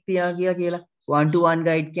කෙනෙක් තියා කියලා one to one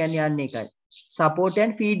guide කියන්නේ යන්නේ ඒකයි support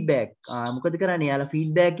and feedback මොකද කරන්නේ යාලා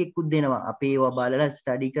feedback එකකුත් දෙනවා අපේ ඒවා බලලා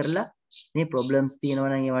study කරලා මේ problems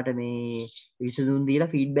තියෙනවා නම් ඒවට මේ විසඳුම්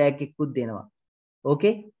දීලා feedback එකකුත් දෙනවා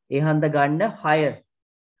okay ඒ හන්ද ගන්න 6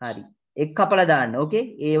 හරි එක් කපලා දාන්න ඕකේ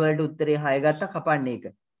A වලට උත්තරේ 6 ගත්තා කපන්න ඒක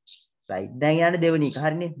right දැන් යන්නේ දෙවෙනි එක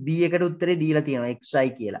හරිනේ B එකට උත්තරේ දීලා තියෙනවා xi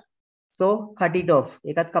කියලා so cut it off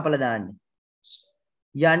ඒකත් කපලා දාන්න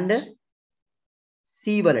යන්න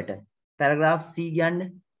C වලට paragraph C යන්න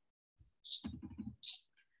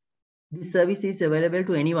this service is available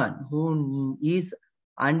to anyone who is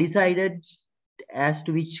undecided as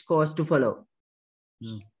to which course to follow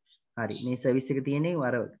හරි මේ සර්විස් එක තියෙන්නේ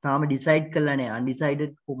අර තාම ඩිසයිඩ් කරලා නැහැ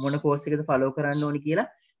undecided මොන course එකද follow කරන්න ඕනි කියලා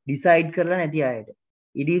ඩිසයිඩ් කරලා නැති අයට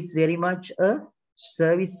it is very much a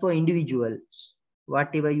service for individual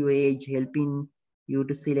whatever your age helping you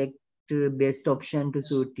to select best option to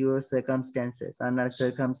suit your circumstances and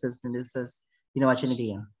circumstances දින වචනේ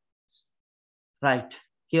තියෙනවා right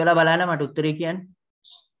කියලා බලන්න මට උත්තරේ කියන්න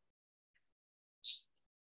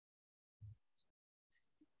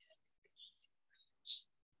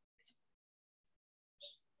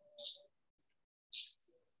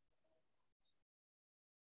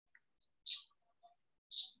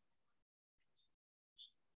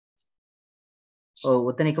ඔව්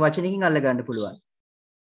ඔතන එක වචනකින් අල්ල ගන්න පුළුවන්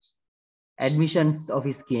admissions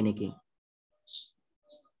office කියන එකෙන්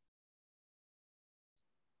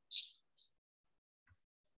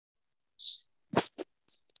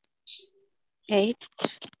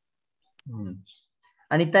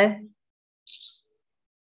අනිත් අය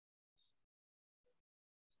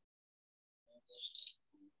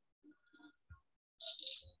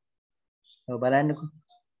ඔව් බලන්නකෝ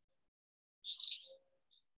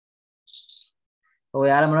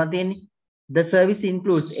ඔයාලා මොනවද තියෙන්නේ the service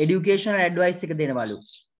includes education and advice එක දෙනවලු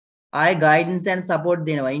ආය guidance and support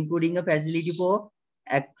දෙනවා including a facility for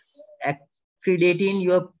accrediting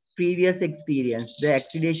your previous experience the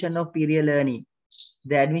accreditation of peer learning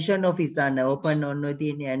the admission office and open on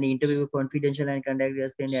තියෙන්නේ and interview confidential and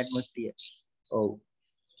conduct in atmosphere ඔව්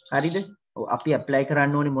හරිද ඔව් අපි apply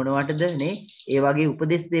කරන්න ඕනේ මොනවටද නේ ඒ වගේ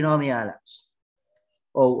උපදෙස් දෙනවා මෙයාලා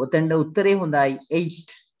ඔව් ඔතෙන්ද උත්තරේ හොඳයි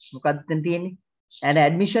 8 මොකක්ද දැන් තියෙන්නේ an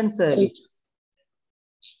admission service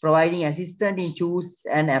providing assistance in choose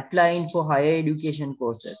and applying for higher education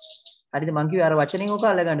courses හරිද මං කිව්වේ අර වචනෙන් ඔක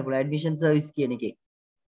අල්ල ගන්න පුළුවන් admission service කියන එකේ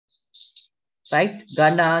right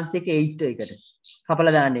ගන්න ආන්සර් එක 8 එකට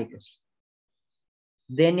කපලා දාන්න එක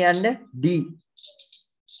then යන්න D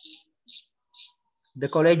the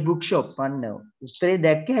college bookshop අන්න උත්තරේ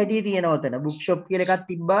දැක්ක හැටි තියෙනවා උතන bookshop කියලා එකක්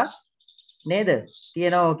තිබ්බා නේද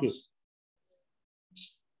තියෙනවා ඕකේ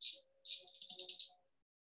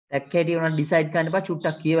දැක්ක හැටි උනා ඩිසයිඩ් කරන්න එපා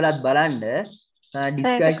චුට්ටක් කියවලත් බලන්න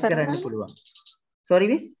ඩිස්ගයිස් කරන්න පුළුවන් sorry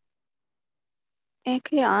miss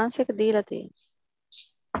ඒකේ ආන්සර් එක දීලා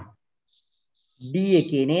තියෙනවා D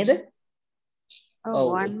එකේ නේද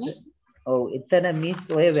ඔව් වන්නේ ඔව් එතන මිස්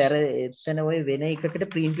ඔය එතන ඔය වෙන එකකට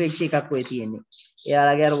print වෙච්ච එකක් ඔය තියෙන්නේ.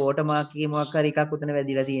 එයාලගේ අර water mark එකේ මොකක් හරි එකක් උතන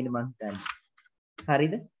වැදිලා තියෙන්නේ මං හිතන්නේ.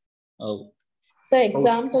 හරිද? ඔව්. සර්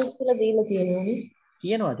එක්සැම්පල් කියලා දීලා තියෙනවානේ.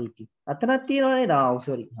 තියෙනවද ඉතින්? අතනක් තියෙනව නේද? ආ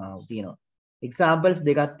sorry. ආ තියෙනවා. examples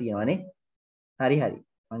දෙකක් තියෙනවානේ. හරි හරි.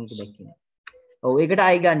 මං ඒක දැක්කේ නෑ. ඔව් ඒකට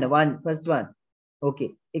I ගන්න 1 first one. okay.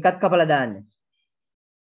 එකක් කපලා දාන්න.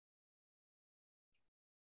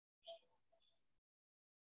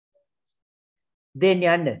 then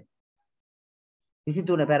යන්න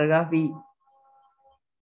 23 paragraph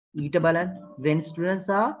ඊට බලන්න when students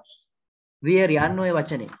are weary යන්න ඔය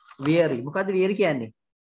වචනේ weary මොකද්ද weary කියන්නේ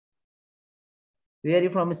weary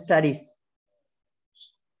from studies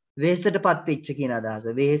වෙහෙසටපත් වෙච්ච කියන අදහස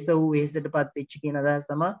වෙහෙස වූ වෙහෙසටපත් වෙච්ච කියන අදහස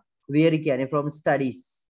තමයි weary කියන්නේ from studies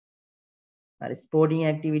හරි sporting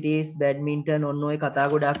activities badminton ඔන්න ඔය කතා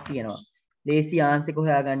ගොඩක් තියෙනවා ලේසි ආන්සර් එක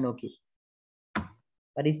හොයාගන්න ඕකේ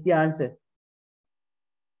what is the answer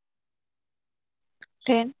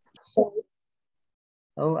 10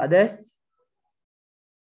 oh others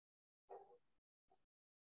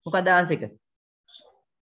මොකද ආන්සර් එක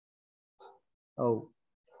oh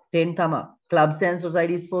 10 තමයි clubs and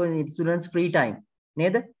societies for students free time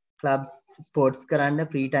නේද clubs sports කරන්න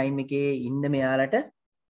free time එකේ ඉන්න මෙයාලට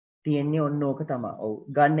තියෙන්නේ ඔන්න ඕක තමයි ඔව්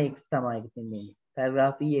ගන්න x තමයි ඒක තියෙන්නේ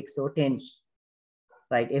paragraph x or 10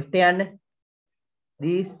 right f ට යන්න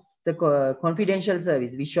this the confidential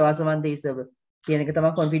service විශ්වාසවන්ත සේවය කියන එක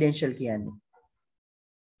තමයි confidential කියන්නේ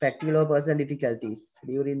practical or personal difficulties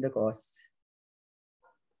during the course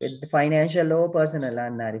with the financial or personal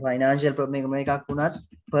අන්නරි financial problem එකක් වුණත්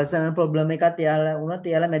personal problem එකත් එයාලා වුණත්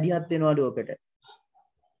එයාලා මැදිහත් වෙනවලු ඔකට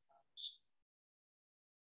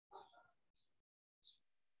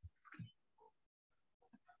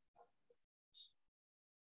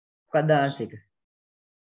මොකක්ද ආන්සර් එක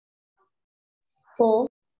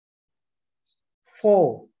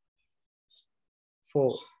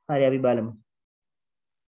 4 හරි අපි බලමු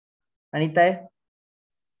අනිත් අය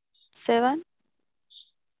 7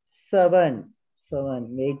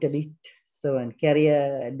 wait a bit 7 career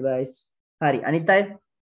advice hari අනිත් අය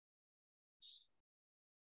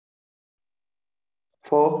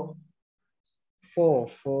 4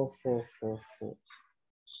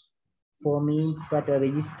 means what a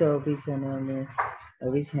register office and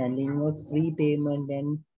office handling of free payment and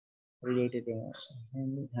related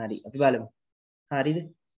hari අපි බලමු හරිද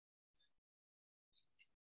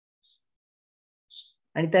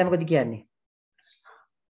අනිත් අය මොකද කියන්නේ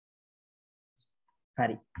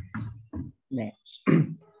හරි නෑ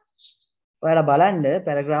ඔයාලා බලන්න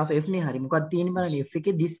paragraph F නේ හරි මොකක්ද තියෙන්නේ බලන්න F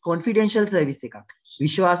එකේ this confidential service එකක්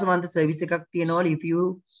විශ්වාසවන්ත service එකක් තියෙනවලු if you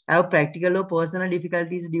have practical or personal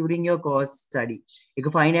difficulties during your course study ඒක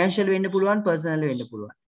financial වෙන්න පුළුවන් personal වෙන්න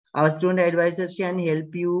පුළුවන් our student advisors can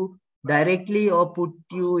help you directly or put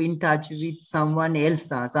you in touch with someone else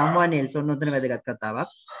ඔන්න උතන වැදගත්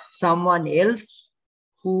කතාවක් someone else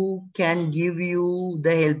who can give you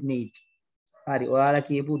the help need හරි ඔයාලා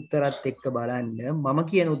කියපු උත්තරත් එක්ක බලන්න මම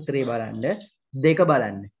කියන උත්තරේ බලන්න දෙක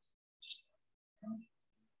බලන්න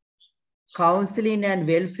counseling and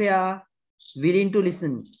welfare willing to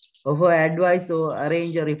listen offer advice or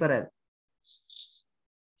arrange a referral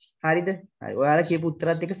හරිද හරි ඔයාලා කියපු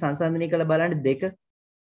උත්තරත් එක්ක සංසන්දනය කරලා බලන්න දෙක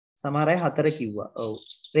සමහර අය 4 කිව්වා ඔව්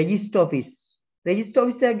register office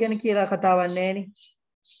එකක් ගැන කියලා කතාවක් නැහැනේ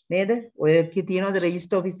නේද ඔය කී තියනවද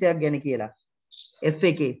register office එකක් ගැන කියලා F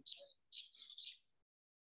එකේ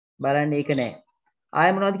බලන්න ඒක නෑ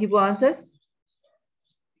ආයෙ මොනවද කියපු answers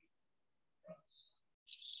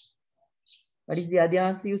what is the other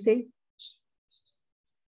answer you say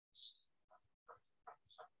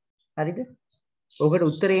හරිද ඔකට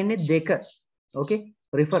උත්තරේ එන්නේ දෙක okay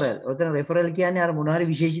referral ඔතන referral කියන්නේ අර මොන හරි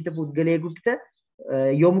විශේෂිත පුද්ගලයෙකුට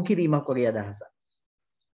යොමු කිරීමක් වගේ අදහසක්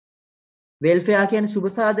welfare කියන්නේ සුබ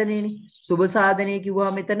සාධනයනේ සුබ සාධනය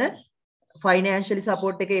කිව්වම මෙතන financially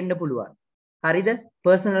support එක එන්න පුළුවන් හරිද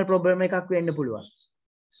personal problem එකක් වෙන්න පුළුවන්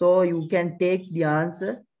so you can take the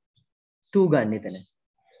answer 2 ගන්න එතන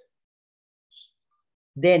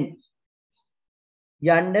then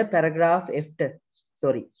යන්න paragraph F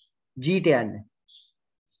sorry G ට යන්න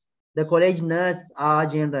the college nurse are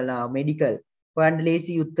general medical හොයන්න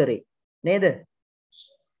ලේසි උත්තරේ නේද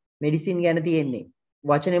medicine ගැන තියෙන්නේ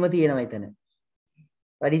වචනෙම තියෙනවා එතන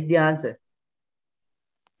What is the answer?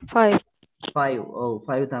 5. 5. Oh,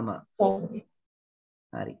 5 තමයි.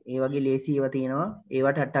 හරි. ඒ වගේ ලේසි ඒවා තියෙනවා.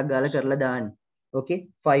 ඒවට ටට්ටක් ගාලා කරලා දාන්න. Okay?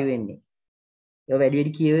 5 වෙන්නේ. ඒ වැඩි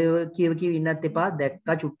වැඩි කියව ඉන්නත් එපා.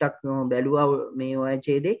 දැක්කා චුට්ටක් බැලුවා මේ ඔය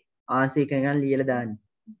ඡේදේ ආන්සර් එක නිකන් ලියලා දාන්න.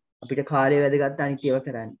 අපිට කාලය වැදගත් අනිත් ඒවා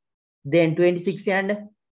කරන්න. Then 26 යන්න.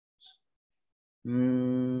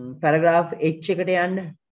 paragraph H එකට යන්න.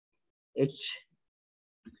 H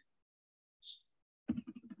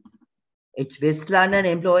West London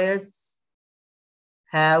employers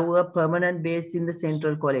have a permanent base in the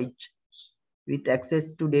central college with access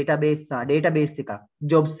to database එක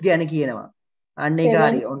jobs ගැන කියනවා. අන්න ඒක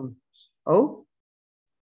හරි. ඔව්.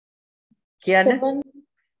 කියන්න.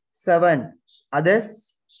 7. others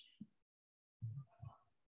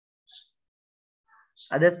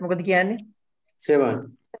මොකද කියන්නේ?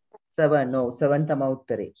 7. no 7 තමයි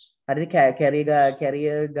උත්තරේ. හරිද?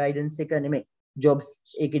 career guidance එක නෙමෙයි. jobs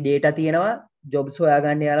ඒකේ data තියෙනවා. jobs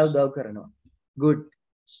හොයාගන්න යාලා උදව් කරනවා. good.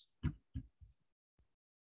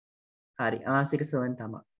 හරි. ආන්සර් එක 7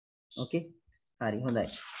 තමයි. okay? හරි හොඳයි.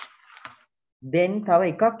 then තව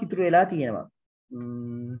එකක් ඉතුරු වෙලා තියෙනවා.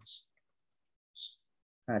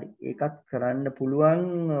 හරි. ඒකත් කරන්න පුළුවන්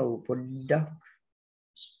පොඩ්ඩක්.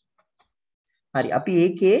 හරි. අපි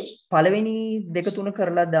ඒකේ පළවෙනි දෙක තුන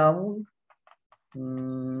කරලා දාමු.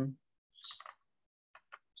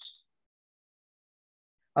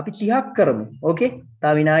 අපි 30ක් කරමු. ඕකේ?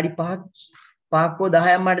 තව විනාඩි 5ක් හෝ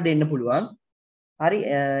 10ක් මට දෙන්න පුළුවන්. හරි.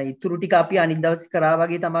 ඉතුරු ටික අපි අනිත් දවසේ කරා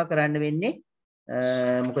වගේ තමයි කරන්න වෙන්නේ.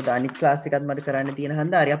 මොකද අනිත් ක්ලාස් එකත් මට කරන්න තියෙන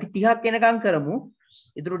හන්දා. හරි. අපි 30ක් එනකම් කරමු.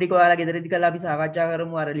 ඉතුරු ටික ඔයාලා ගෙදරදී කරලා අපි සාකච්ඡා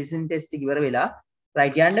කරමු. අර listening test එක ඉවර වෙලා.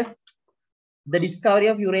 right යන්න. The discovery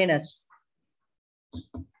of Uranus.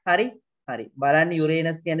 හරි. බලන්න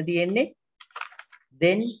Uranus ගැන තියෙන්නේ.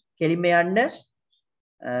 then කෙලින්ම යන්න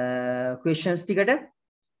questions ටිකට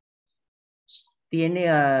තියෙන්නේ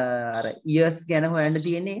අර years ගැන හොයන්න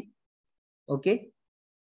තියෙන්නේ. okay?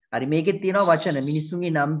 හරි. මේකෙත් තියෙනවා වචන.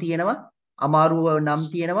 මිනිස්සුන්ගේ නම් තියෙනවා. අමාරුව නම්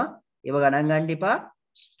තියෙනවා. ඒව ගණන් ගන්න එපා.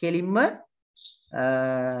 කෙලින්ම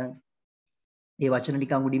ඒ වචන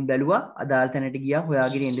ටිකක් උඩින් බැලුවා. අදාළ තැනට ගියා.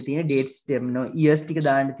 හොයාගෙන එන්න තියෙන dates years ටික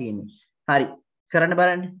දාන්න තියෙන්නේ. හරි. කරන්න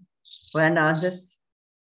බලන්න. හොයන්න answers.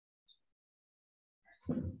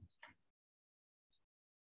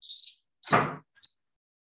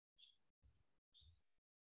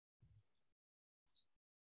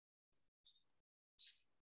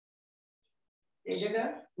 එජක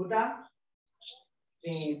පුතා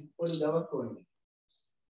මේ පොඩි ගවක් ඕනේ.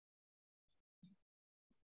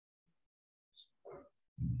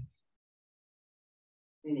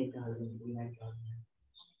 මේ කාලේ ඉන්නේ නැහැ.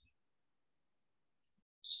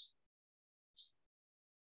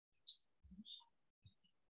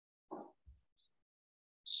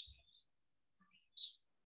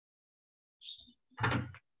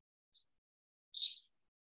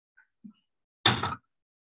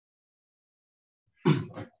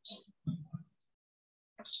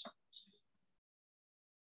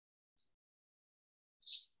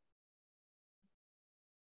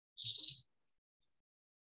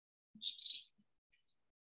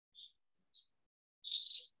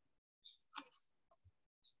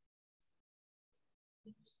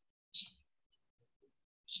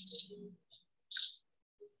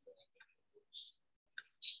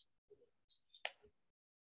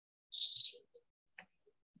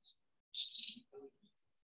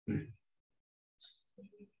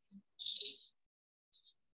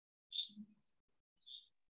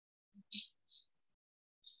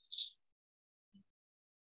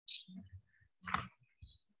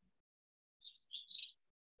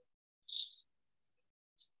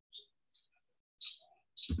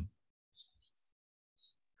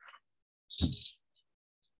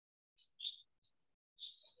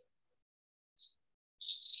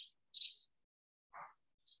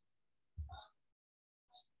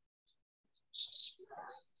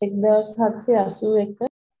 එක්දාස් 781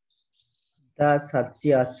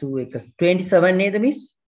 27 නේද මිස්?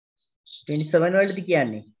 27 වලද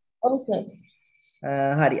කියන්නේ? ඔව් සර්.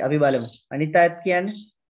 හරි අපි බලමු. අනිත් අයත් කියන්නේ.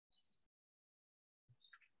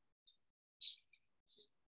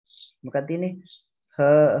 මොකක්ද තියෙන්නේ?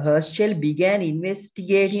 Herschel began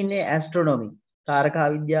investigating astronomy. තාරකා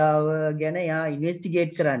විද්‍යාව ගැන යා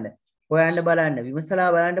ඉන්වෙස්ටිගේට් කරන්න. හොයන්න බලන්න. විමසලා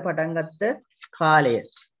බලන්න පටන් ගත්ත කාලය.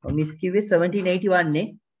 මිස් කිව්වේ 1781 නේ.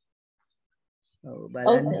 ඔව්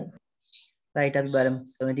බලන්න. right අපි බලමු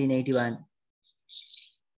 1781.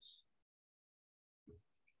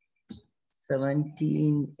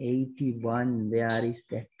 1781 where is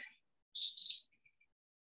that?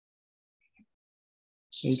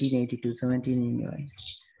 1882 1781.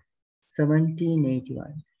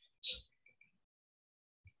 1781.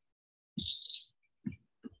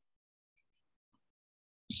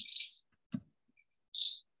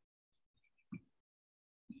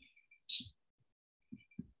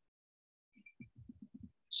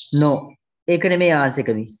 No. ඒක නෙමෙයි ආන්සර් එක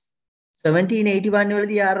මිස්. 1781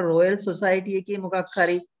 වලදී ආර රොයල් සොසයිටි එකේ මොකක්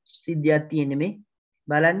හරි සිද්ධියක් තියෙන්නේ මේ.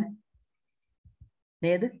 බලන්න.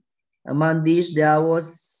 නේද? Among these there was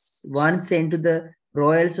one sent to the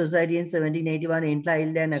Royal Society in 1781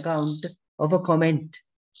 entitled an account of a comet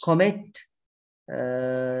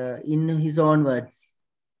in his own words.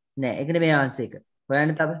 නෑ ඒක නෙමෙයි ආන්සර් එක.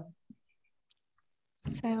 හොයන්න තව.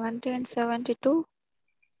 1772.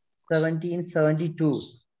 1772.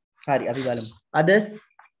 හරි අපි බලමු. Others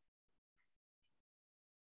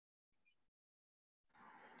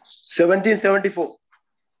 1774.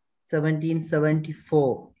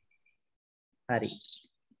 1774. Hari.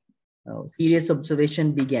 No, serious observation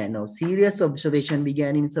began. No, serious observation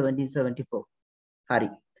began in 1774. Hari.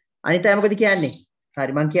 අනිත් අය මොකද කියන්නේ?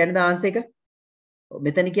 හරි මං කියන්නේ ද ආන්සර් එක.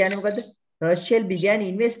 මෙතන කියන්නේ මොකද්ද? Herschel began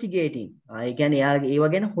investigating. ඒ කියන්නේ එයා ඒව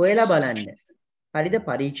ගැන හොයලා බලන්න. හරිද?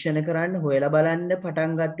 පරීක්ෂණ කරන්න හොයලා බලන්න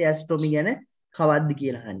පටන් ගත්තේ ඇස්ට්‍රොනොමි ගැන කවද්ද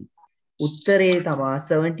කියලා අහන්නේ. උත්තරේ තමයි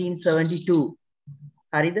 1772.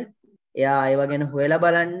 හරිද? එයා ඒව ගැන හොයලා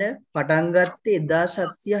බලන්න පටන් ගත්තේ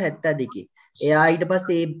 1772. එයා ඊට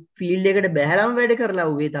පස්සේ ඒ ෆීල්ඩ් එකට බැහැලම වැඩ කරලා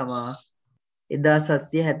උවේ තමයි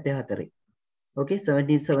 1774. Okay,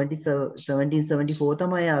 1774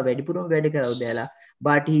 තමයි එයා වැඩිපුරම වැඩ කරලා බැහැලා.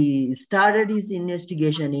 But he started his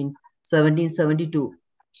investigation in 1772.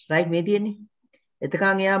 Right මේ තියෙන්නේ.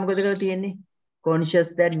 එතකන් එයා මොකද කරලා තියෙන්නේ? Conscious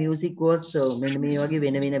that music was මෙන්න මේ වගේ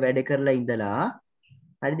වෙන වෙන වැඩ කරලා ඉඳලා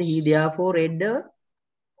හරිද? He therefore read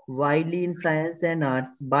widely in science and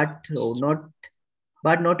arts, but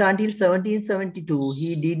not until 1772 he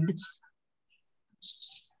did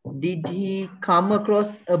he come across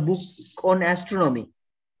a book on astronomy.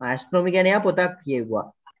 Astronomy ගැන එයා පොතක් කියුවා.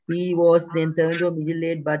 He was then turned to a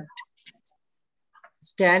middle-aged but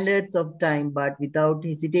standards of time, but without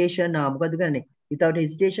hesitation මොකද කරන්නේ? Without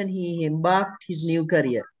hesitation he embarked his new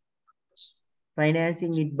career,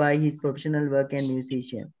 financing it by his professional work and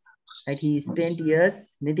musician. Right, he spent years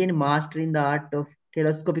within mastering the art of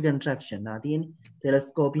telescopic construction.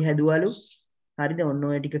 telescope හැදුවලු. හරිද? ඔන්න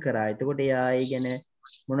ඔය ටික කරා. එතකොට එයා ඒ ගැන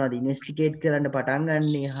මොනවද ඉන්වෙස්ටිගේට් කරන්න පටන්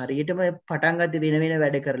ගන්නේ හරියටම පටන් ගත්තේ වෙන වෙන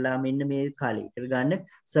වැඩ කරලා මෙන්න මේ කාලේ. ඒක ගන්න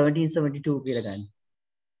 1772 කියලා ගන්න.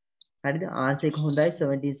 හරිද? ආන්සර් එක හොඳයි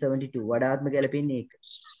 1772. වඩාත්ම ගැලපෙන්නේ ඒක.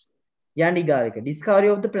 යන්න ඊගාව එක. Discovery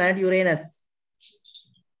of the planet Uranus.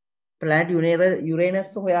 planet Uranus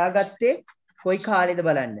හොයාගත්තේ කොයි කාලෙද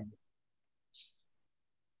බලන්න.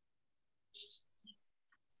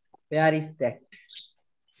 Where is that?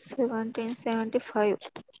 1775.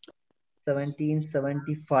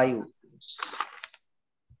 1775.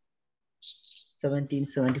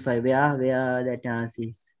 1775. Where that answer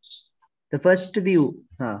is? The first view.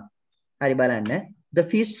 Hari balanna. The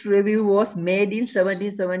first review was made in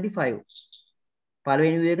 1775.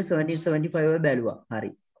 පළවෙනි view එක 1775 වල බැලුවා.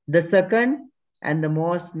 හරි. The second and the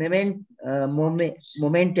most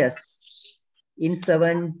momentous in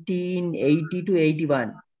 1780 to 81.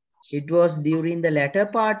 It was during the latter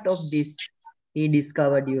part of this he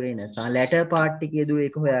discovered Uranus. Latter part එකේදී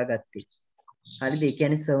ඒක හොයාගත්තේ. හරිද? ඒ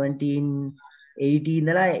කියන්නේ 1780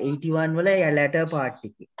 ඉඳලා 81 වල latter part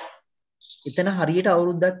එකේ. එතන හරියට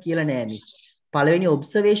අවුරුද්දක් කියලා නෑ මිස්. පළවෙනි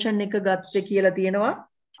observation එක ගත්තේ කියලා තියෙනවා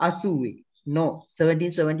 80. No,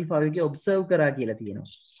 1775 එකේ observe කරා කියලා තියෙනවා.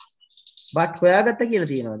 But හොයාගත්ත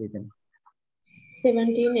කියලා තියෙනවද එතන?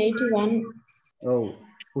 1781. ඔව්.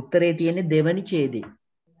 උත්තරේ තියෙන්නේ දෙවනි ඡේදේ.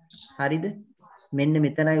 හරිද? මෙන්න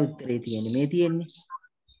මෙතනයි උත්තරේ තියෙන්නේ. මේ තියෙන්නේ.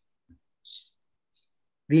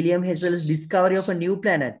 William Herschel's discovery of a new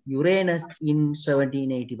planet Uranus in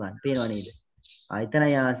 1781. පේනව නේද?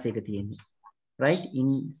 එතනයි ආන්සර් එක තියෙන්නේ. Right? In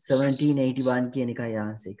 1781 කියන එකයි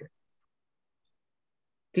ආන්සර් එක.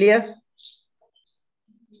 Clear?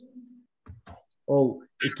 ඔව්.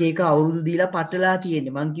 එක එක අවුරුදු දීලා පටලලා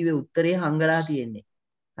තියෙන්නේ. මං කිව්වේ උත්තරේ හංගලා තියෙන්නේ.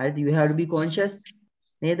 හරිද? You have to be conscious.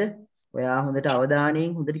 නේද? ඔයා හොඳට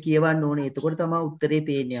අවධානයෙන් හොඳට කියවන්න ඕනේ. එතකොට තමයි උත්තරේ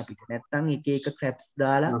පේන්නේ අපිට. නැත්තම් එක එක ක්‍රැප්ස්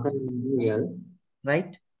දාලා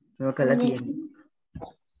right? මේක කළා තියෙන්නේ.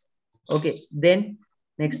 Okay, then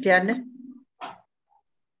next යන්න.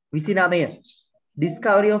 29.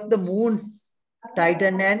 Discovery of the moons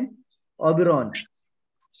Titan and Oberon.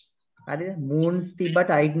 හරිද? moons තිබ්බ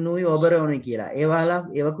Titan උයි Oberon උයි කියලා.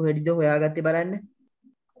 ඒව කොහෙද හොයාගත්තේ බලන්න.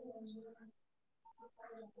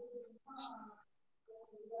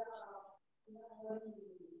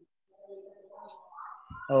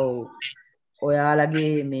 ඔව්.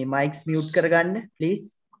 ඔයාලගේ මේ mics mute කරගන්න please.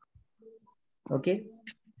 okay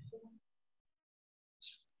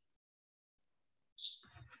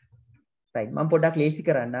right මම පොඩ්ඩක් ලේසි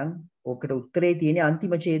කරන්නම් ඕකට උත්තරේ තියෙන්නේ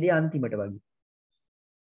අන්තිම ඡේදයේ අන්තිමට වගේ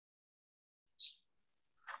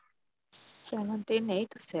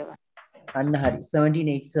 1787. අන්න හරි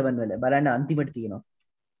 1787 වල බලන්න අන්තිමට තියෙනවා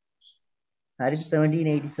හරි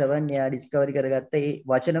 1787 එයා ඩිස්කවරි කරගත්ත ඒ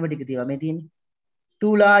වචනම ටික තියෙනවා මේ තියෙන්නේ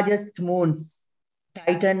two largest moons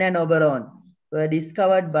Titan and Oberon were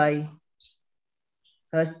discovered by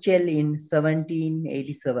Herschel in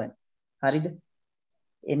 1787 හරිද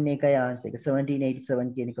එන්නේ එකයි ආන්සර් එක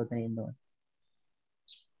 1787 කියන එක උතන එන්න ඕන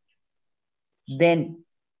then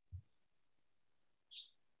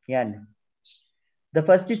යන්න the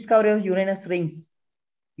first discovery of Uranus rings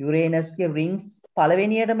Uranus के rings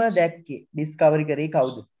පළවෙනියටම දැක්කේ discovery කරේ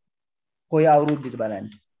කවුද කොයි අවුරුද්දේද බලන්න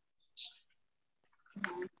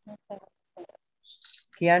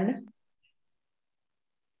කියන්න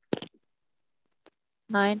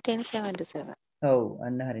 1977. ඔව්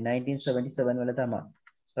අන්න හරි 1977 වල තමයි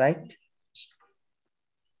right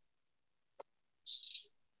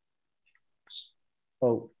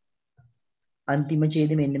ඔව් අන්තිම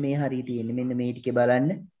ඡේදෙ මෙන්න මේ හරිය තියෙන්නේ මෙන්න මේ ටිකේ බලන්න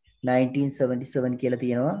 1977 කියලා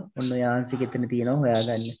තියෙනවා ඔන්න ඔය ආන්සර් එක එතන තියෙනවා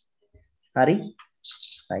හොයාගන්න හරි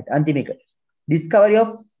right අන්තිම එක discovery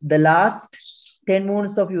of the last 10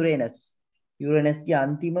 moons of Uranus Uranus ගේ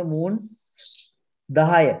අන්තිම moons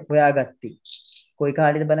 10 හොයාගත්තේ කොයි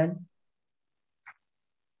කාලෙද බලන්න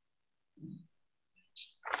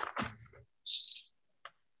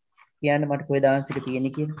කියන්න මට කොයි දාන්ස් එක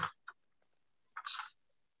තියෙන්නේ කියලා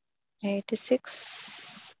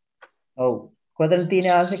 86. ඔව් කොතනද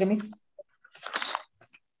තියෙන්නේ ආන්සර් එක මිස්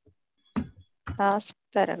Last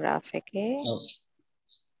paragraph එකේ ඔව්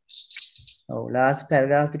ඔව් last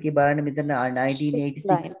paragraph එකේ බලන්න මෙතන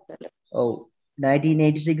 1986 ඔව්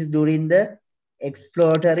 1986 during the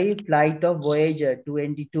exploratory flight of Voyager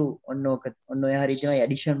 22 ඔන්න ඔය හරිය තියෙනවා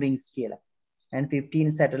addition rings කියලා and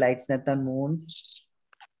 15 satellites නැත්නම් moons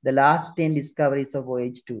the last 10 discoveries of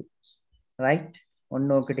Voyage 2 right ඔන්න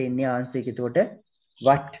ඔකට එන්නේ ආන්සර් එක එතකොට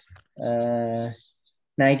what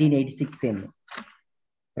 1986 එන්නේ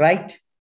right